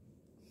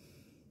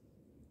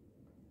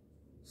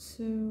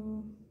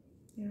 So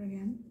here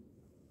again,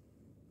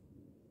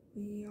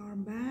 we are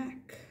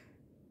back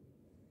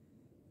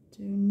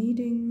to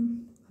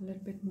needing a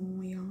little bit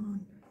more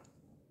yarn,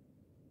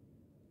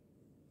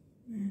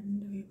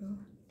 and we will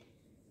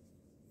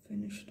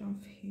finish it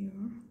off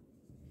here,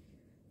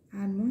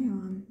 add more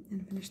yarn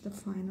and finish the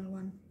final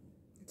one.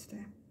 It's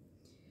there,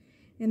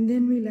 and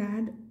then we'll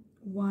add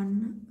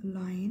 1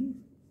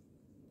 line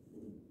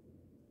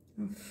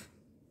of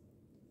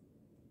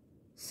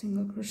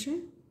single crochet.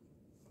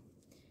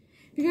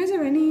 If you guys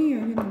have any,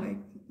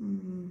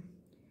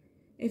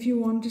 if you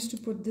want us to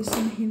put this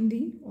in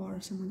Hindi or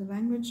some other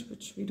language,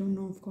 which we don't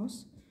know, of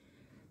course,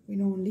 we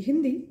know only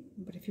Hindi,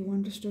 but if you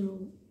want us to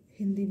do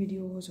Hindi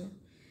videos or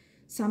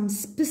some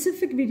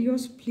specific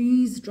videos,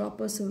 please drop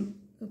us a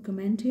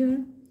comment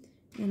here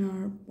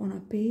on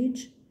our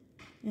page,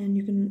 and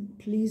you can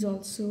please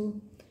also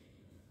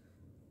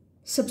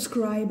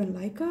subscribe and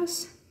like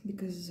us,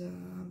 because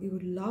we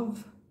would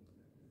love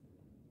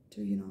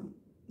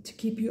to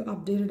keep you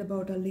updated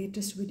about our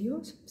latest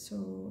videos.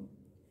 So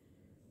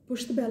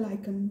push the bell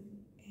icon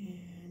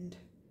and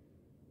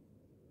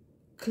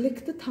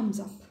click the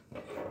thumbs up,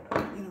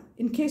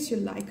 in case you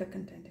like our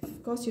content. If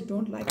of course you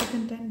don't like our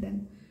content,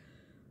 then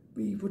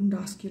we wouldn't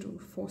ask you to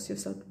force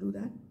yourself to do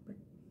that. But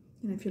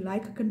if you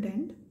like our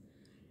content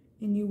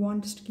and you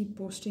want us to keep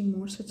posting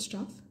more such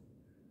stuff,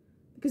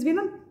 because we're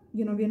not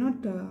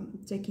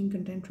taking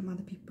content from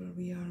other people,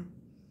 we are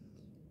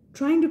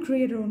trying to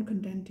create our own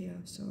content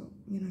here. So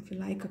if you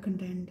like our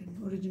content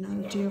and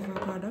originality of our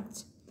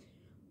products,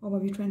 or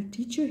what we're trying to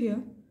teach you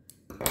here,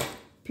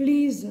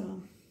 please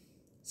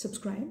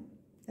subscribe.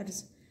 That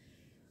is,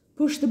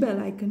 push the bell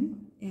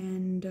icon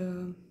and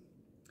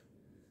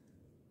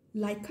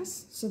like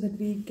us, so that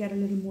we get a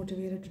little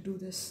motivated to do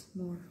this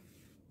more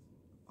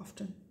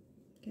often.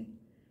 Okay,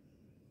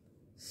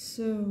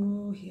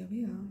 so here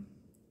we are.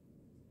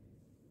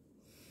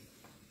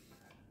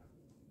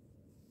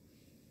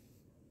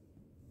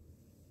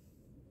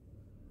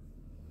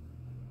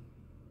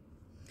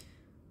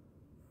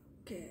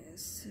 Okay,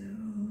 so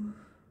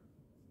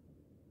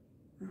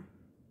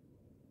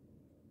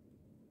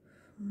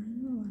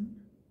final one.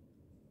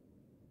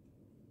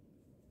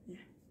 Yeah,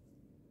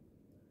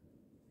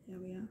 here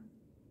we are.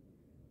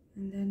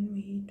 And then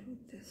we do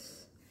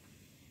this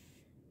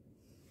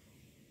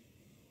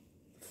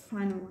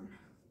final one.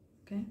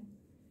 Okay,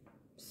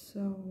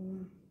 so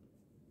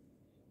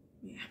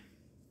yeah.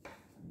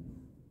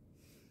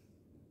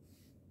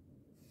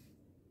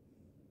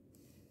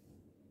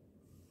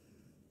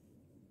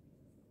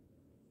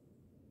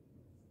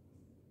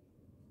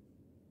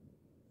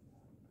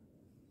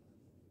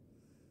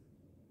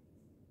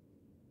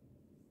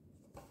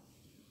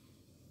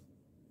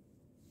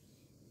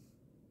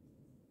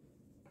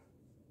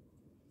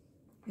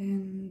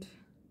 And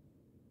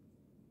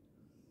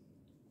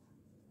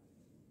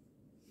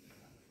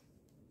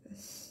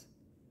this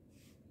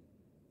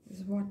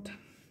is what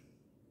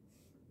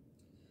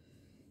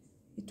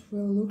it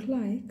will look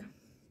like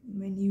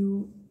when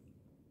you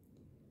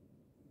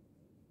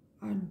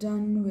are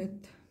done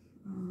with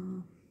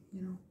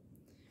you know,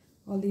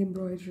 all the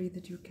embroidery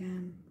that you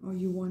can or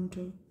you want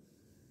to.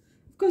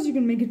 Of course you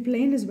can make it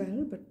plain as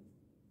well, but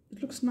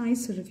it looks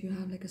nicer if you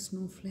have like a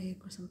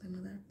snowflake or something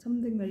like that,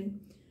 something very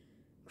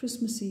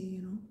Christmassy,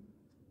 you know,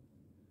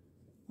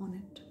 on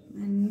it.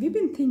 And we've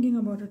been thinking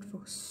about it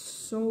for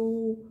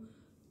so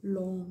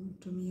long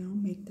to, you know,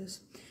 make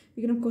this.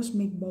 We can of course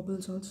make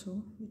bubbles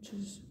also, which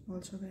is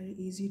also very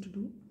easy to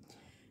do.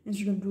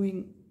 Instead of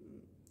doing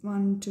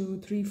 1, 2,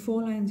 3,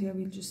 4 lines here,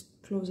 we'll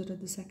just close it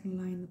at the second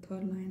line, the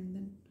third line, and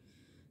then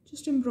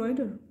just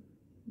embroider.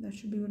 That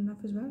should be good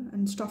enough as well.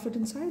 And stuff it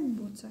inside on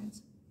both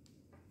sides.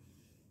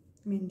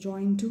 I mean,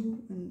 join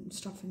two and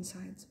stuff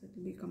inside, so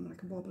it'll become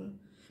like a bobble.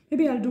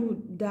 Maybe I'll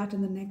do that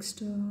in the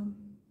next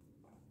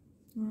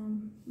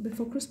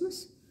before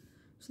Christmas,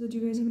 so that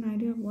you guys have an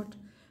idea of what.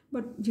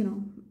 But you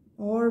know,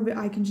 or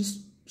I can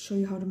just show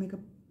you how to make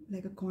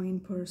a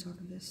coin purse out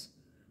of this,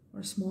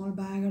 or a small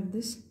bag out of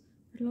this.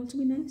 It'll also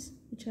be nice,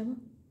 whichever.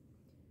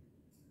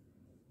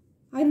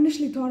 I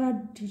initially thought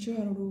I'd teach you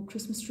how to do a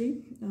Christmas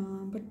tree,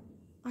 but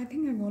I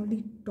think I've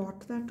already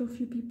taught that to a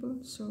few people,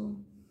 so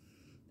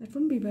that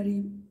wouldn't be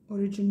very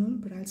original.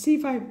 But I'll see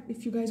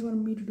if you guys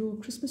want me to do a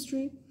Christmas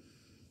tree,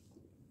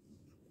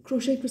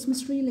 crochet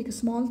Christmas tree, like a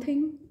small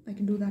thing, I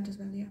can do that as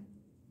well. Yeah.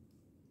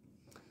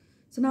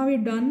 So now we're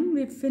done.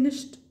 We've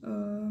finished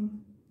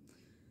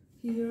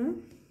here.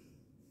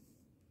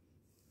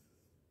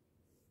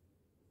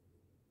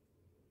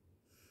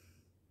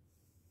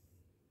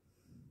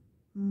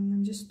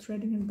 I'm just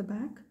threading at the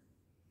back,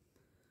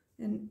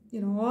 and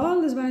you know,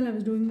 all this while I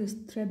was doing this,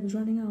 thread was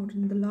running out.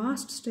 And the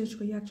last stitch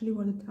where you actually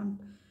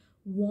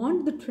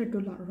want the thread to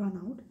run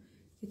out,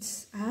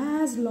 it's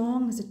as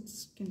long as it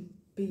can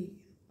be,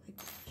 like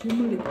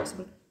humanly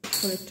possible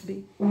for it to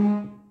be.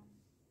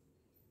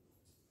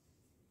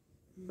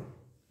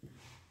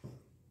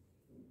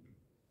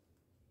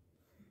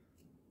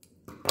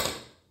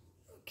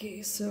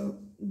 Okay, so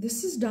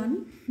this is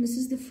done. This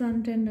is the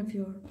front end of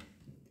your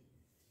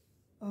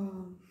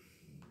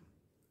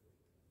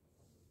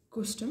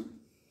coaster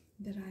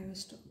that I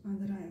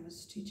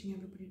was teaching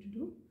everybody to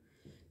do.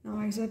 Now,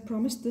 as I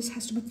promised, this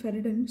has to be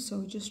threaded in,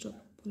 so just to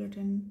pull it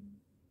in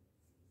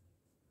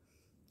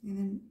and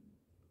then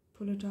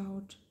pull it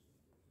out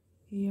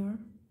here,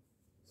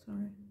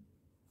 sorry,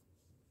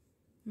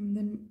 and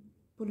then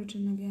pull it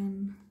in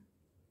again,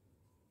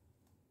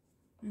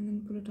 and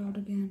then pull it out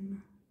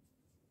again,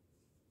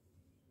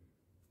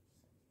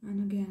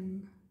 and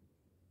again,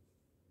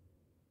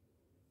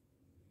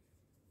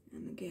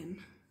 and again.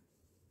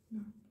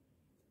 No.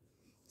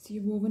 So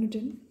you've woven it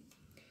in,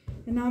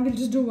 and now we'll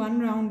just do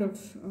one round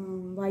of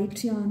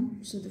white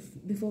yarn, so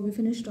before we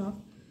finished off,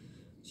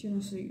 so, you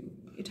know, so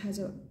it has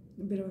a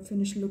bit of a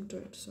finished look to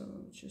it.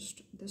 So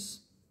just this.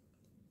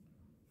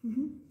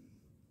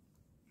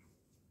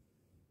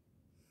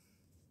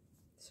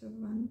 So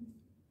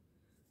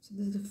so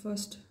this is the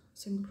first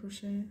single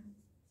crochet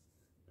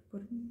to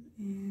put in,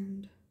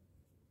 and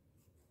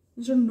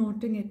instead of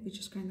knotting it, we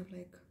just kind of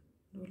like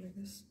do it like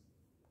this.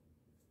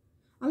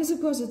 Unless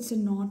of course it's a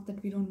knot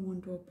that we don't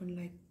want to open,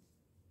 like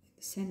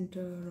the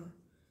center or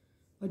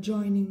a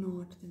joining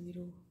knot, then we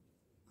do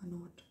a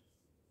knot.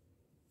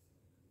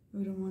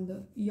 We don't want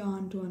the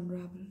yarn to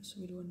unravel, so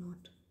we do a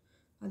knot.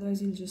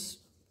 Otherwise you'll just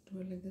do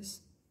it like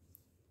this.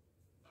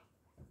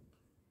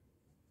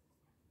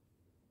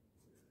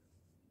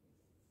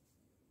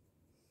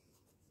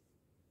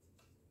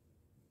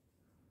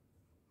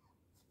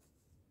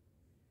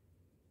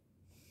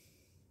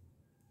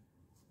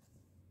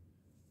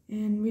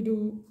 And we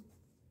do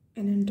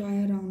an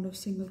entire round of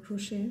single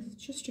crochets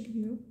just to give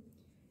you,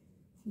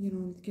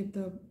 give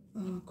the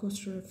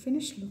coaster a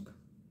finished look.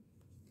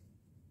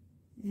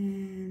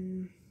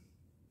 And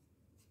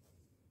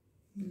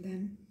and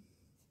then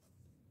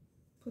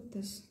put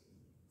this,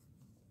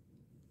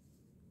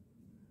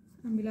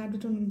 and we'll add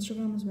it on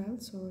Instagram as well.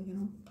 So you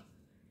know,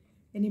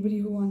 anybody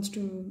who wants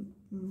to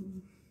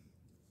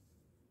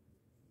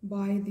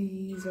buy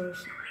these or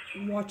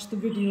watch the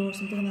video or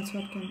something, that's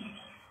what can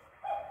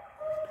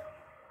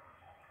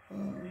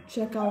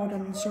check out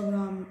an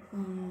Instagram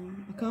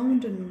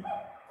account, and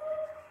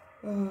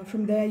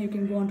from there you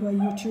can go onto a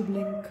YouTube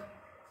link,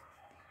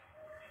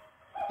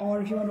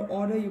 or if you want to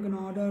order, you can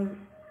order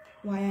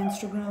via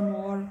Instagram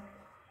or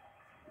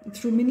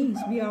through minis.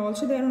 We are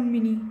also there on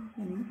mini,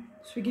 you know,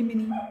 Swiggy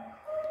mini.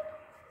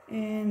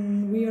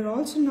 And we are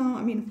also now,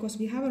 I mean, of course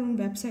we have our own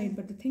website,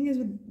 but the thing is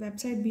with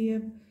website,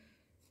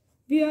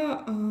 we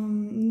are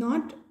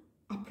not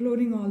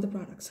uploading all the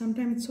products.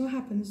 Sometimes it so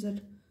happens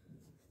that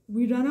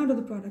we run out of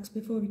the products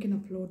before we can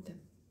upload them,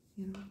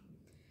 you know,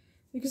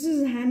 because this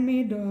is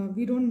handmade.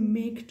 We don't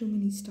make too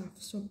many stuff,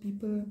 so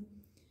people,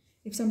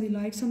 if somebody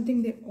likes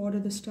something, they order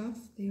the stuff,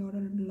 they order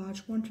in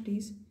large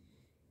quantities,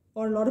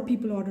 or a lot of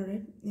people order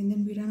it, and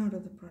then we run out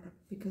of the product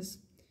because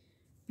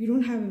we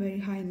don't have a very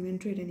high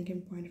inventory at any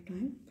given point of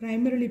time,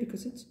 primarily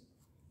because it's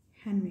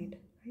handmade,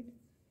 right?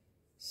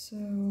 So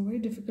very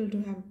difficult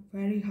to have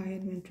very high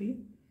inventory,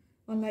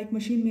 unlike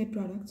machine-made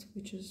products,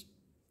 which is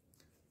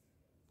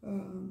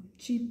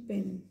cheap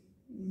and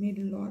made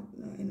in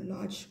a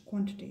large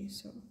quantity.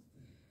 So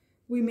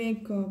we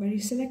make very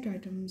select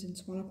items in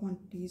smaller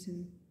quantities,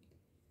 and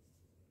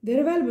they're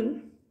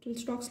available till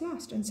stocks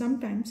last, and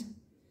sometimes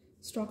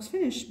stocks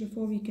finish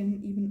before we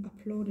can even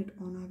upload it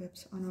on our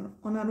website,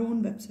 on our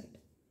own website.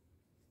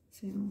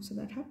 So you know, so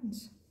that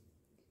happens.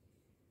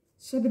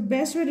 So the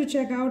best way to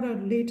check out our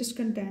latest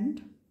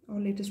content or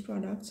latest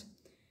products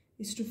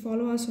is to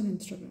follow us on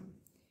Instagram.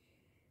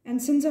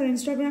 And since our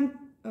Instagram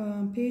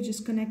page is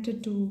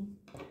connected to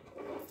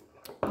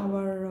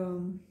our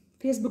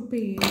Facebook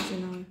page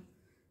and our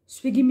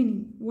Swiggy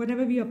mini,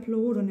 whatever we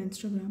upload on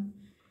Instagram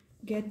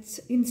gets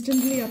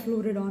instantly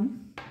uploaded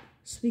on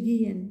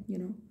Swiggy and, you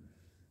know,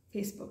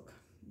 Facebook.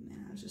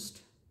 And I'll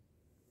just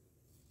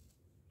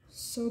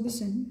sew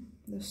this in,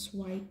 this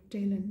white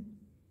tail in,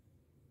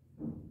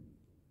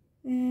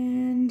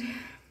 and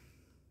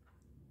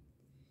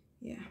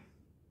yeah,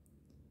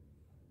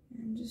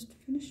 and just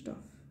finish it off,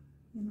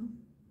 you know.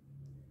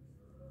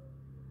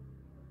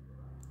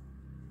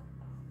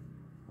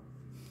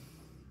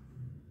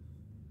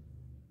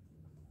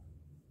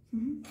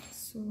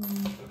 So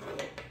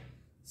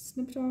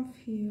snip it off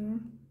here,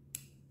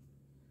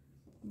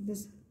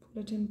 this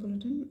pull it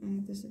in,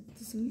 and there's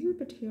a little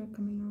bit here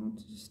coming out,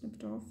 so just snip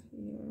it off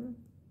here,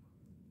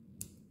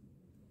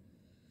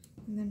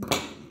 and then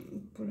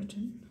pull it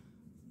in,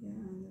 yeah,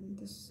 and then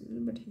this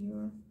little bit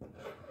here,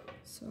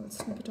 so I'll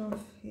snip it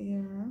off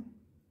here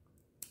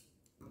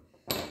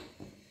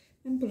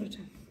and pull it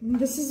in. And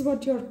this is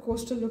what your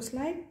coaster looks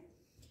like.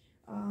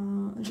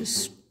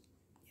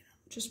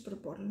 Just put a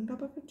bottle on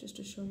top of it just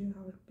to show you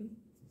how it will be.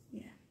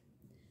 Yeah,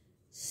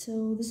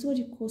 so this is what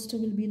your coaster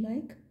will be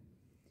like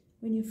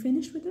when you're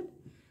finished with it.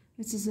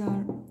 This is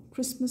our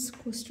Christmas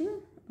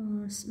coaster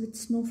with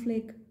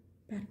snowflake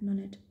pattern on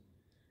it.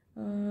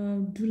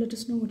 Do let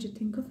us know what you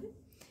think of it,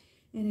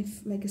 and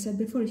if, like I said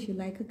before, if you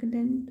like our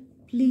content,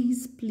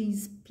 please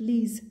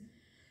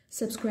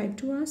subscribe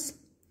to us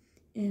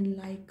and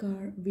like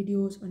our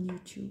videos on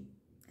YouTube.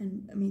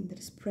 And I mean, that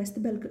is, press the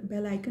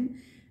bell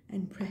icon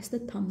and press the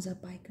thumbs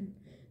up icon.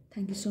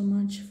 Thank you so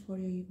much for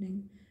your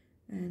evening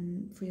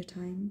and for your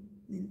time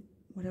in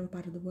whatever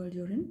part of the world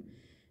you're in.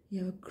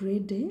 You have a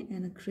great day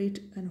and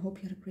hope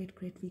you had a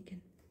great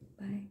weekend.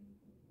 Bye.